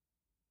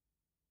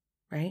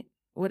 Right?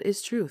 What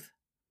is truth?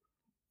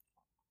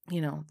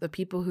 The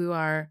people who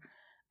are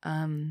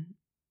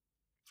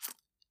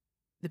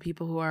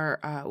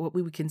what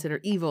we would consider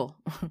evil,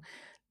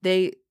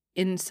 they,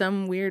 in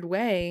some weird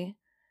way,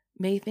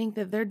 may think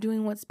that they're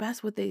doing what's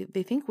best, what they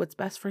think what's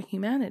best for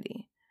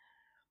humanity.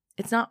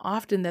 It's not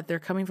often that they're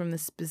coming from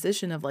this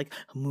position of like,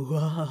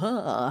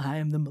 I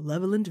am the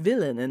malevolent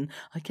villain and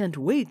I can't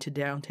wait to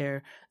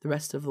down-tear the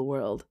rest of the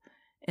world.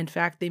 In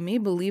fact, they may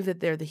believe that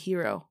they're the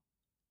hero.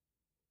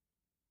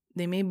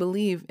 They may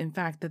believe, in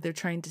fact, that they're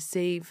trying to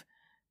save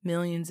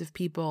millions of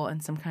people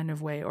in some kind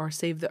of way, or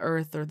save the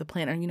earth or the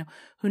planet, or,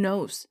 who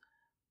knows?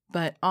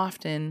 But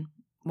often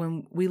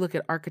when we look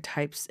at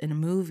archetypes in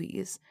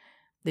movies,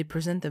 they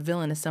present the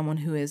villain as someone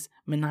who is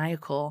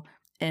maniacal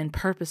and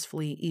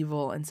purposefully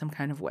evil in some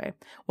kind of way.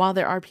 While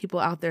there are people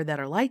out there that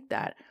are like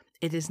that,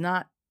 it's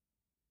not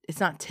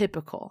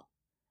typical.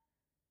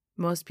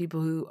 Most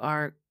people who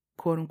are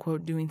quote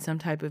unquote doing some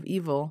type of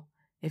evil,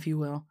 if you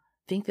will,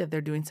 think that they're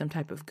doing some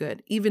type of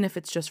good, even if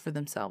it's just for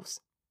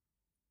themselves.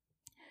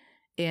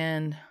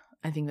 And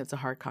I think that's a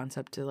hard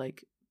concept to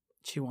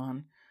chew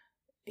on,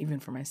 even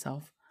for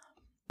myself.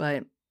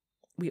 But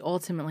we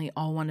ultimately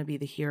all want to be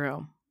the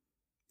hero.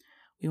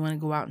 We want to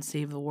go out and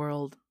save the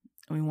world.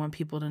 And we want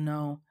people to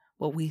know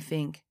what we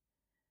think.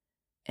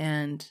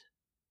 And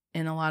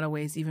in a lot of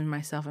ways, even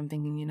myself, I'm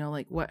thinking,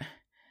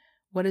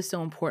 what is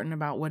so important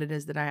about what it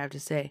is that I have to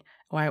say?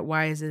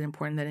 Why is it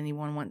important that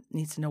anyone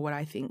needs to know what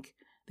I think?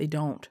 They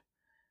don't.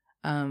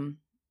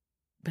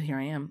 But here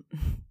I am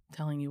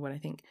telling you what I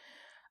think.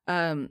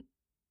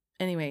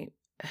 Anyway,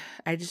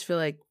 I just feel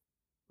like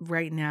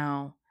right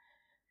now,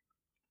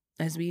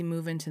 as we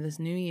move into this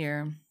new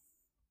year,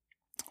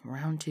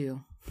 round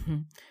 2,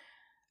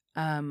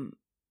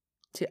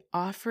 to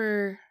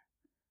offer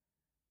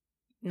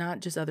not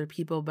just other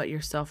people, but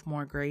yourself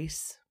more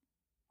grace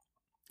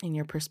in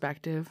your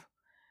perspective.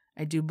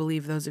 I do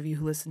believe those of you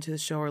who listen to the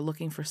show are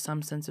looking for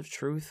some sense of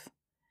truth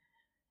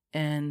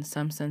and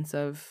some sense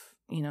of,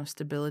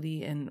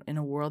 stability in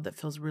a world that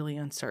feels really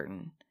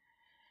uncertain.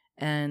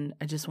 And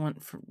I just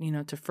want,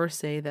 to first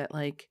say that,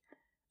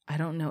 I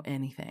don't know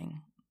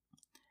anything,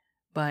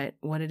 but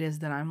what it is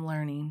that I'm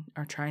learning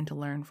or trying to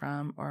learn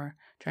from or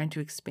trying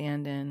to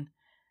expand in,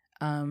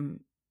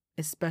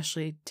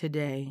 especially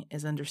today,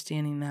 is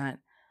understanding that,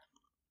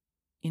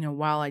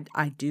 while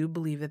I do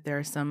believe that there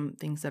are some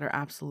things that are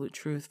absolute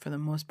truth, for the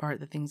most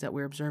part, the things that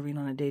we're observing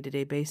on a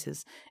day-to-day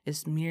basis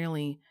is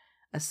merely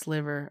a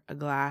sliver, a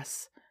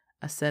glass,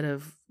 a set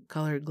of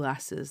colored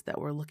glasses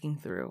that we're looking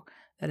through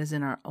that is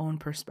in our own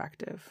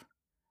perspective.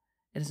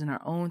 It is in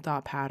our own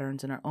thought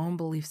patterns, in our own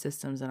belief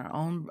systems, in our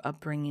own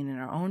upbringing, in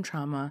our own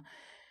trauma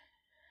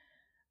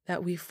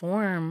that we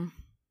form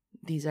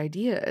these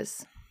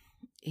ideas.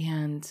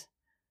 And,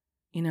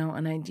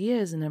 an idea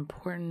is an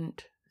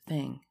important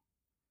thing.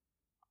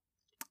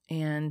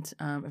 And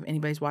if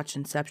anybody's watched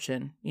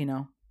Inception,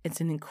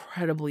 it's an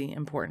incredibly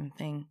important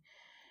thing.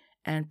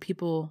 And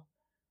people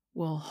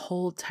will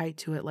hold tight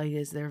to it like it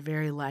is their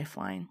very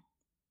lifeline.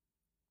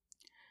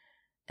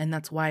 And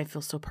that's why it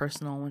feels so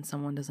personal when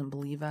someone doesn't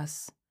believe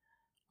us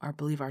or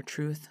believe our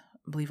truth,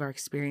 believe our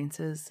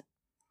experiences.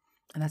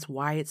 And that's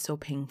why it's so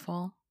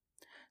painful.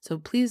 So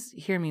please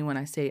hear me when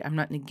I say I'm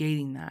not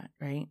negating that,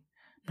 right?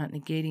 I'm not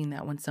negating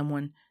that when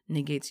someone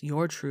negates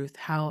your truth,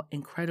 how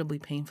incredibly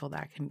painful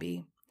that can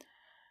be.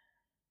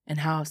 And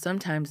how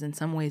sometimes in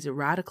some ways it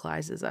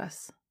radicalizes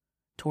us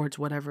towards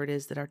whatever it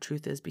is that our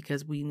truth is,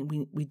 because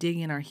we dig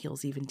in our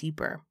heels even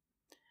deeper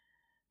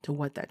to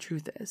what that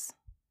truth is.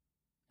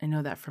 I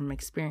know that from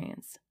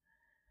experience.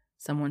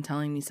 Someone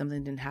telling me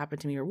something didn't happen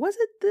to me, or was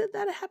it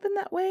that it happened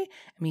that way?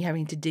 And me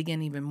having to dig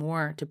in even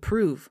more to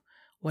prove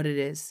what it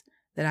is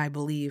that I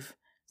believe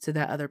to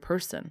that other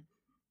person.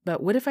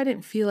 But what if I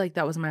didn't feel like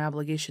that was my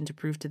obligation to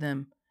prove to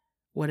them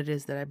what it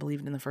is that I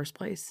believed in the first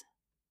place?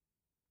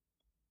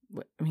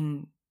 I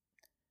mean,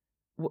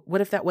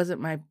 what if that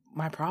wasn't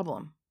my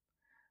problem?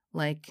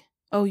 Like,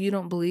 oh, you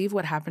don't believe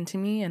what happened to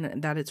me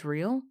and that it's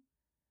real?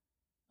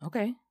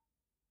 Okay.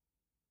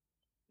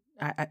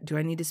 Do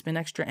I need to spend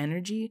extra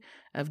energy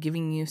of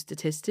giving you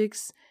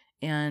statistics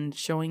and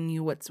showing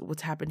you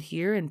what's happened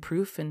here and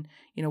proof and,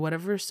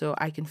 whatever, so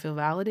I can feel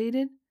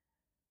validated?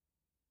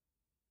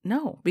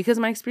 No, because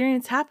my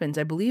experience happens.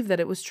 I believe that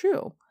it was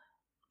true,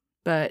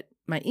 but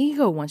my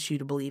ego wants you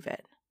to believe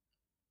it.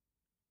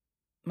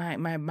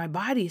 My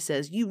body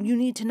says, you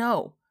need to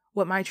know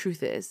what my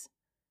truth is.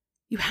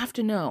 You have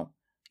to know.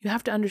 You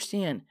have to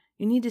understand.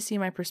 You need to see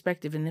my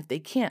perspective. And if they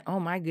can't, oh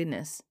my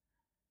goodness,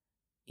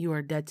 you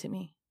are dead to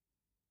me.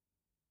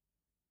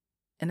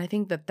 And I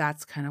think that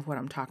that's kind of what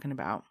I'm talking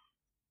about.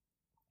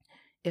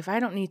 If I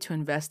don't need to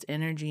invest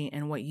energy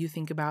in what you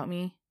think about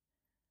me,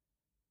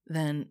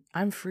 then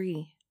I'm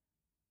free.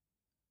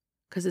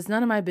 Because it's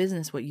none of my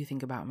business what you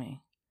think about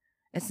me.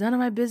 It's none of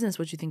my business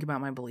what you think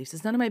about my beliefs.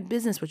 It's none of my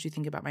business what you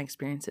think about my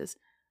experiences.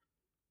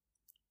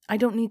 I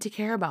don't need to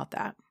care about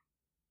that.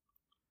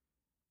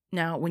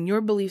 Now, when your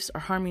beliefs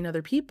are harming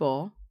other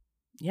people,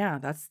 yeah,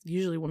 that's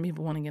usually when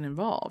people want to get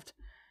involved.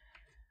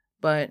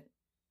 But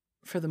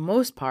for the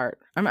most part,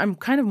 I'm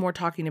kind of more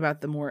talking about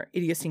the more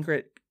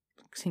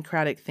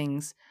idiosyncratic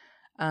things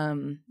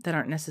that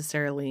aren't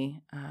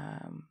necessarily,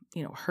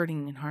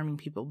 hurting and harming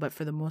people. But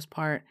for the most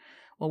part,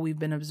 what we've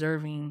been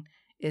observing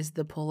is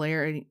the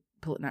polarization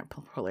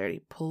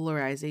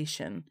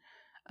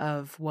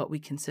of what we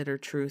consider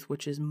truth,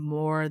 which is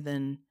more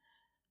than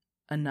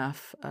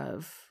enough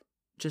of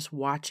just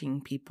watching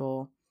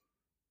people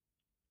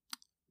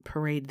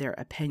parade their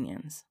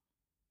opinions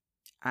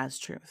as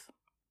truth.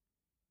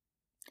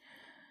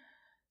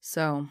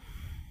 So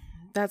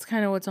that's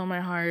kind of what's on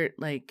my heart.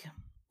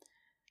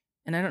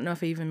 And I don't know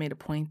if I even made a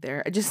point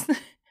there.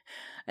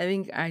 I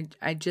think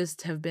I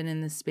just have been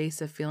in this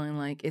space of feeling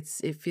like it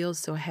feels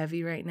so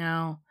heavy right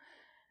now.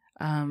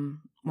 When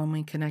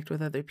we connect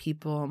with other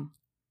people,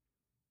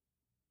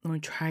 when we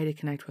try to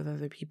connect with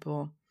other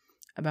people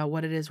about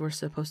what it is we're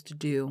supposed to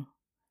do.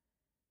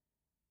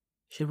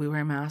 Should we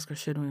wear a mask or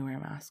shouldn't we wear a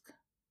mask?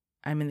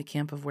 I'm in the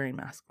camp of wearing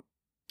masks.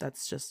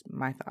 That's just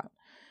my thought.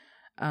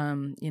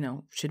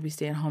 Should we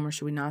stay at home or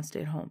should we not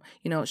stay at home?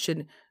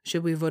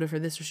 Should we vote for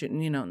this or should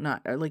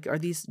not? Or are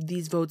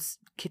these votes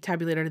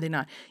tabulated or are they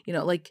not?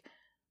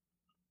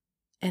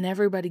 And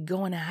everybody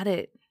going at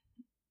it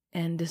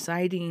and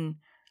deciding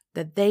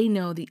that they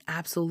know the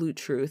absolute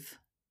truth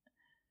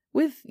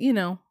with,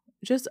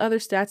 just other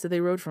stats that they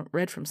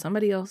read from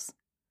somebody else,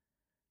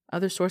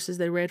 other sources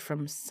they read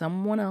from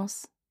someone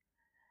else,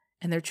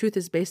 and their truth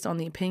is based on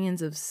the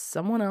opinions of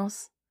someone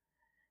else,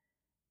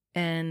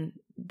 and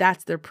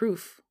that's their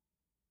proof.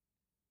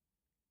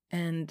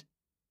 And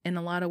in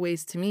a lot of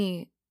ways, to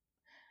me,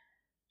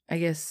 I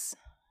guess,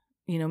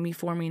 me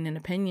forming an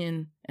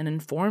opinion, an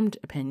informed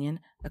opinion,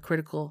 a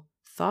critical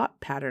thought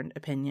patterned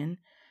opinion,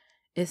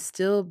 is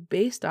still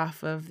based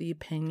off of the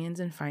opinions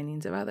and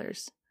findings of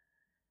others.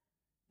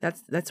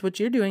 That's what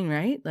you're doing,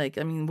 right?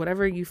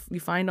 Whatever you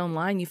find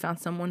online, you found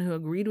someone who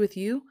agreed with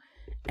you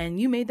and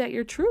you made that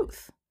your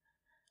truth.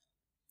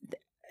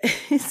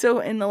 So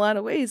in a lot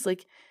of ways,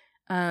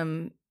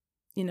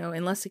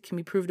 unless it can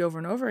be proved over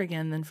and over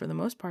again, then for the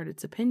most part,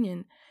 it's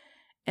opinion.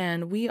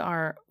 And we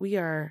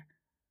are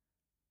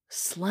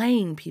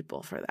slaying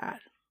people for that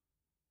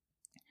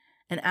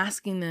and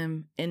asking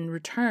them in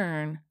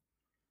return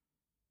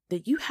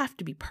that you have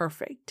to be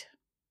perfect.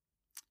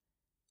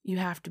 You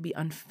have to be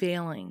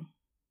unfailing.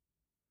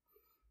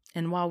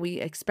 And while we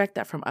expect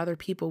that from other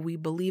people, we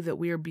believe that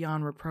we are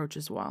beyond reproach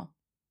as well.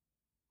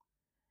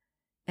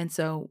 And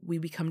so we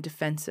become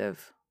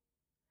defensive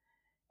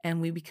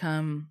and we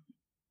become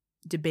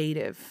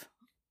debative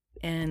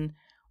and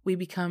we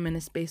become in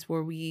a space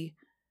where we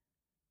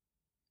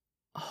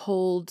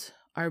hold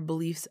our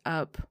beliefs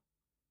up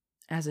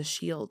as a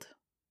shield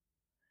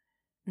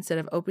instead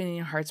of opening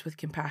our hearts with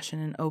compassion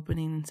and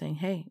opening and saying,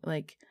 hey,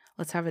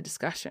 let's have a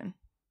discussion.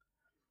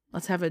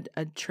 Let's have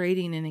a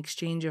trading and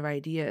exchange of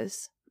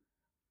ideas.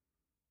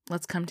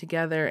 Let's come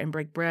together and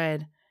break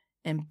bread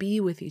and be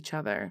with each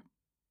other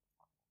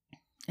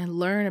and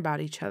learn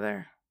about each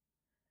other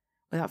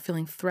without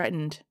feeling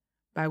threatened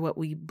by what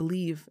we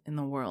believe in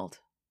the world.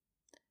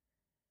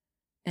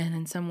 And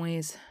in some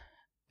ways,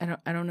 I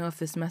don't know if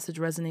this message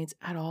resonates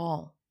at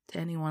all to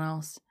anyone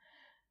else.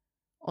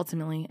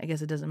 Ultimately, I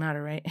guess it doesn't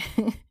matter, right?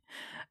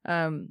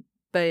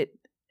 But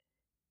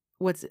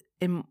what's,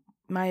 in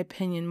my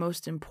opinion,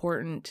 most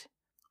important,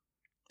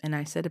 and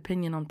I said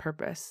opinion on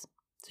purpose,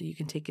 so you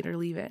can take it or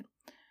leave it.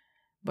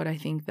 But I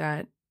think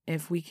that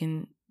if we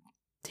can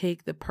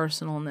take the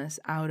personalness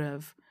out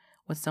of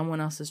what someone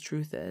else's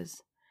truth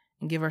is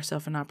and give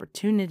ourselves an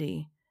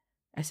opportunity,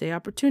 I say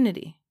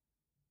opportunity,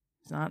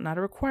 it's not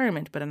a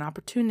requirement, but an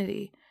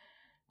opportunity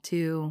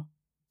to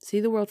see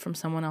the world from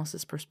someone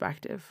else's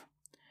perspective.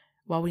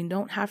 While we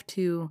don't have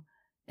to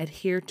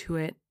adhere to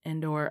it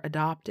and or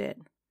adopt it,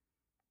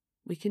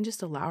 we can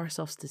just allow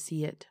ourselves to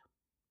see it.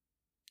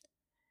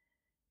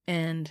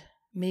 And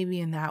maybe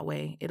in that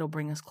way, it'll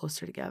bring us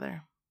closer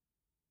together.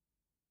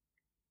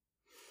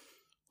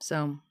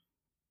 So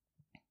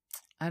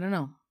I don't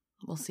know.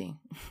 We'll see.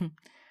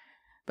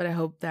 But I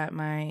hope that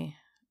my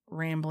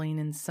rambling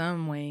in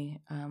some way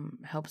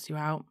helps you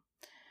out.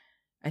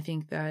 I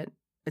think that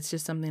it's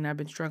just something I've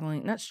been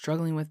not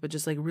struggling with, but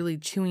just like really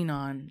chewing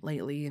on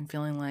lately and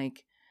feeling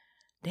like,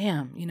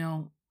 damn,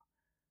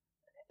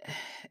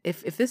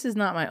 if this is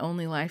not my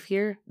only life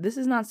here, this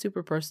is not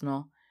super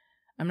personal.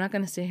 I'm not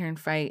going to sit here and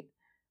fight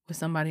with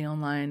somebody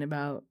online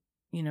about,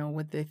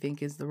 what they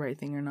think is the right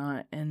thing or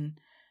not. And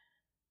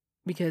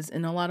because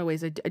in a lot of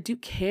ways I do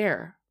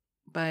care,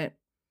 but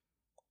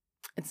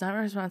it's not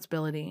my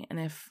responsibility. And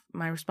if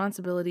my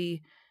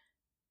responsibility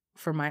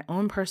for my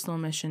own personal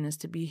mission is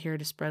to be here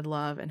to spread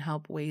love and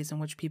help ways in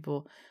which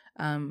people,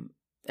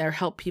 or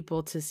help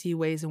people to see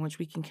ways in which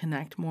we can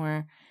connect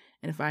more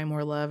and find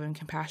more love and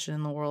compassion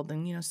in the world,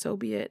 then, so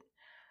be it.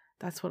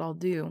 That's what I'll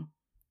do.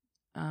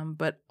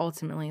 But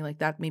ultimately, like,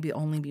 that maybe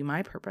only be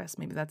my purpose.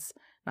 Maybe that's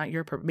not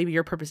your purpose. Maybe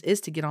your purpose is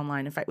to get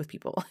online and fight with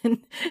people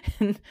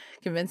and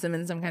convince them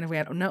in some kind of way.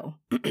 I don't know.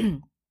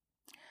 I'm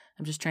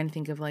just trying to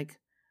think of like,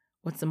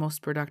 what's the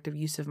most productive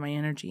use of my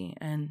energy,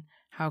 and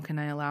how can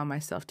I allow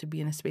myself to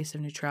be in a space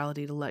of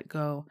neutrality to let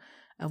go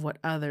of what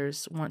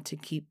others want to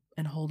keep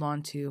and hold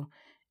on to,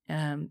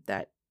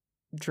 that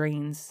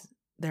drains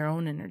their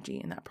own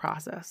energy in that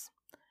process.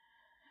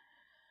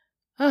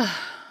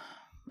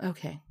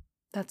 Okay.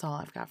 That's all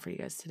I've got for you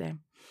guys today.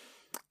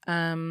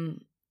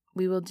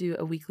 We will do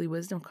a weekly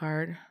wisdom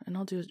card, and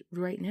I'll do it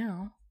right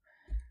now.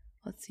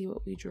 Let's see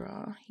what we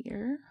draw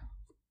here.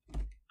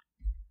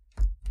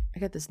 I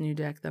got this new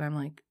deck that I'm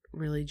like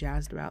really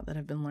jazzed about that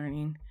I've been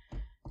learning,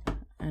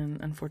 and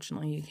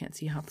unfortunately you can't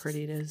see how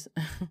pretty it is.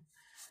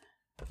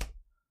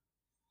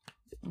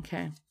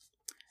 Okay.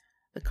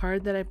 The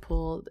card that I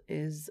pulled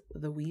is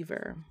the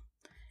Weaver.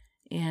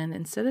 And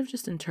instead of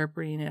just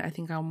interpreting it, I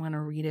think I'm going to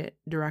read it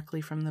directly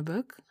from the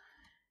book,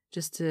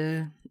 just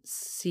to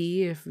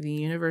see if the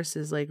universe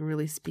is like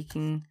really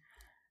speaking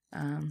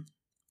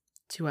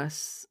to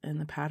us in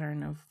the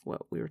pattern of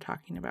what we were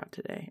talking about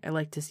today. I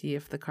like to see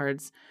if the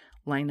cards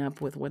line up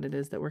with what it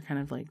is that we're kind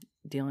of like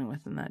dealing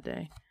with in that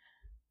day.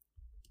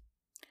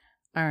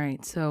 All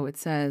right, so it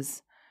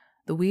says,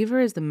 the Weaver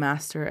is the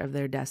master of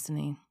their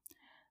destiny.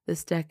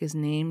 This deck is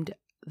named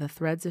the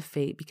Threads of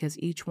Fate because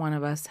each one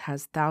of us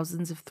has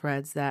thousands of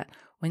threads that,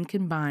 when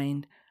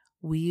combined,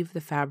 weave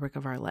the fabric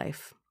of our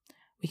life.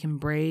 We can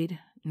braid,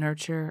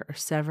 nurture, or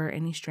sever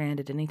any strand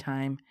at any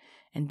time,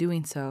 and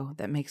doing so,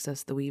 that makes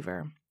us the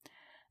Weaver.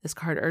 This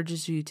card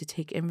urges you to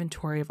take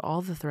inventory of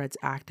all the threads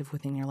active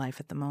within your life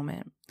at the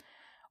moment.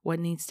 What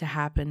needs to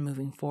happen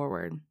moving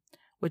forward?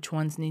 Which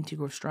ones need to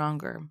grow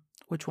stronger?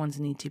 Which ones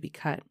need to be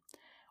cut?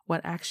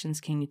 What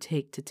actions can you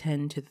take to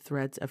tend to the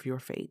threads of your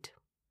fate?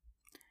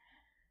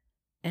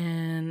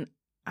 And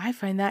I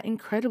find that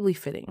incredibly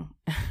fitting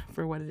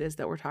for what it is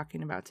that we're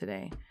talking about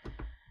today,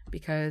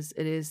 because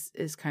it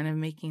is kind of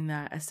making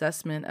that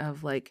assessment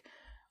of like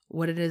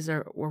what it is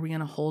are we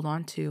going to hold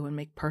on to and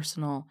make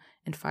personal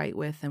and fight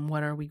with, and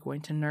what are we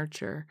going to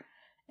nurture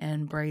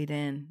and braid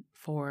in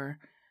for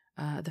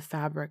the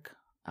fabric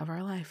of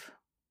our life.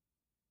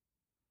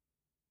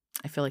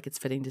 I feel like it's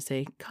fitting to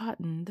say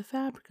cotton, the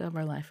fabric of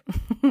our life.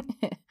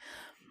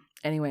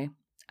 Anyway,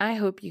 I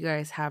hope you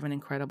guys have an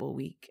incredible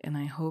week, and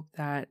I hope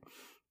that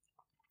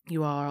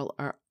you all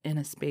are in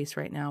a space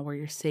right now where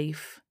you're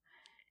safe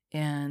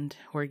and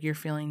where you're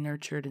feeling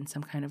nurtured in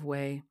some kind of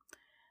way.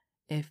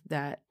 If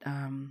that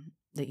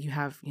you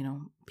have,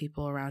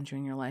 people around you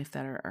in your life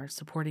that are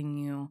supporting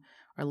you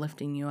or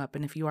lifting you up.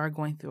 And if you are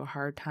going through a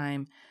hard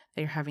time,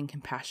 that you're having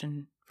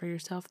compassion for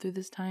yourself through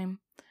this time.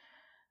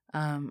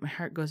 My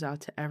heart goes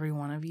out to every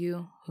one of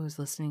you who is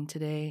listening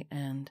today,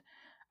 and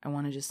I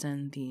want to just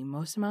send the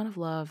most amount of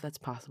love that's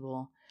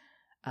possible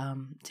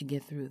to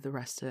get through the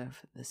rest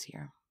of this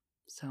year.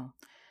 So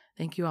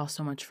thank you all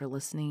so much for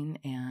listening,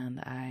 and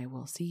I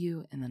will see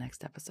you in the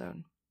next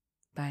episode.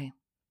 Bye.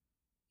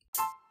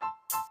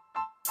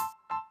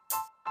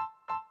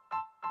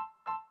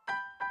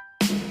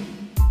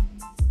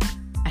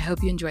 I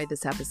hope you enjoyed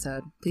this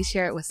episode. Please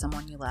share it with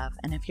someone you love.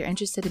 And if you're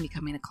interested in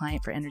becoming a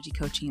client for energy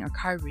coaching or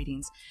card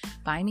readings,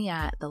 find me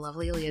at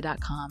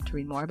thelovelyaleah.com to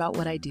read more about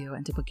what I do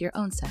and to book your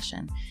own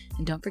session.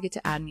 And don't forget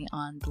to add me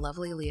on The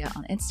Lovely Aleah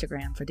on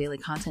Instagram for daily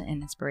content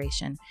and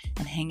inspiration,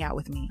 and hang out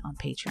with me on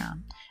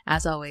Patreon.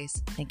 As always,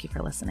 thank you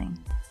for listening.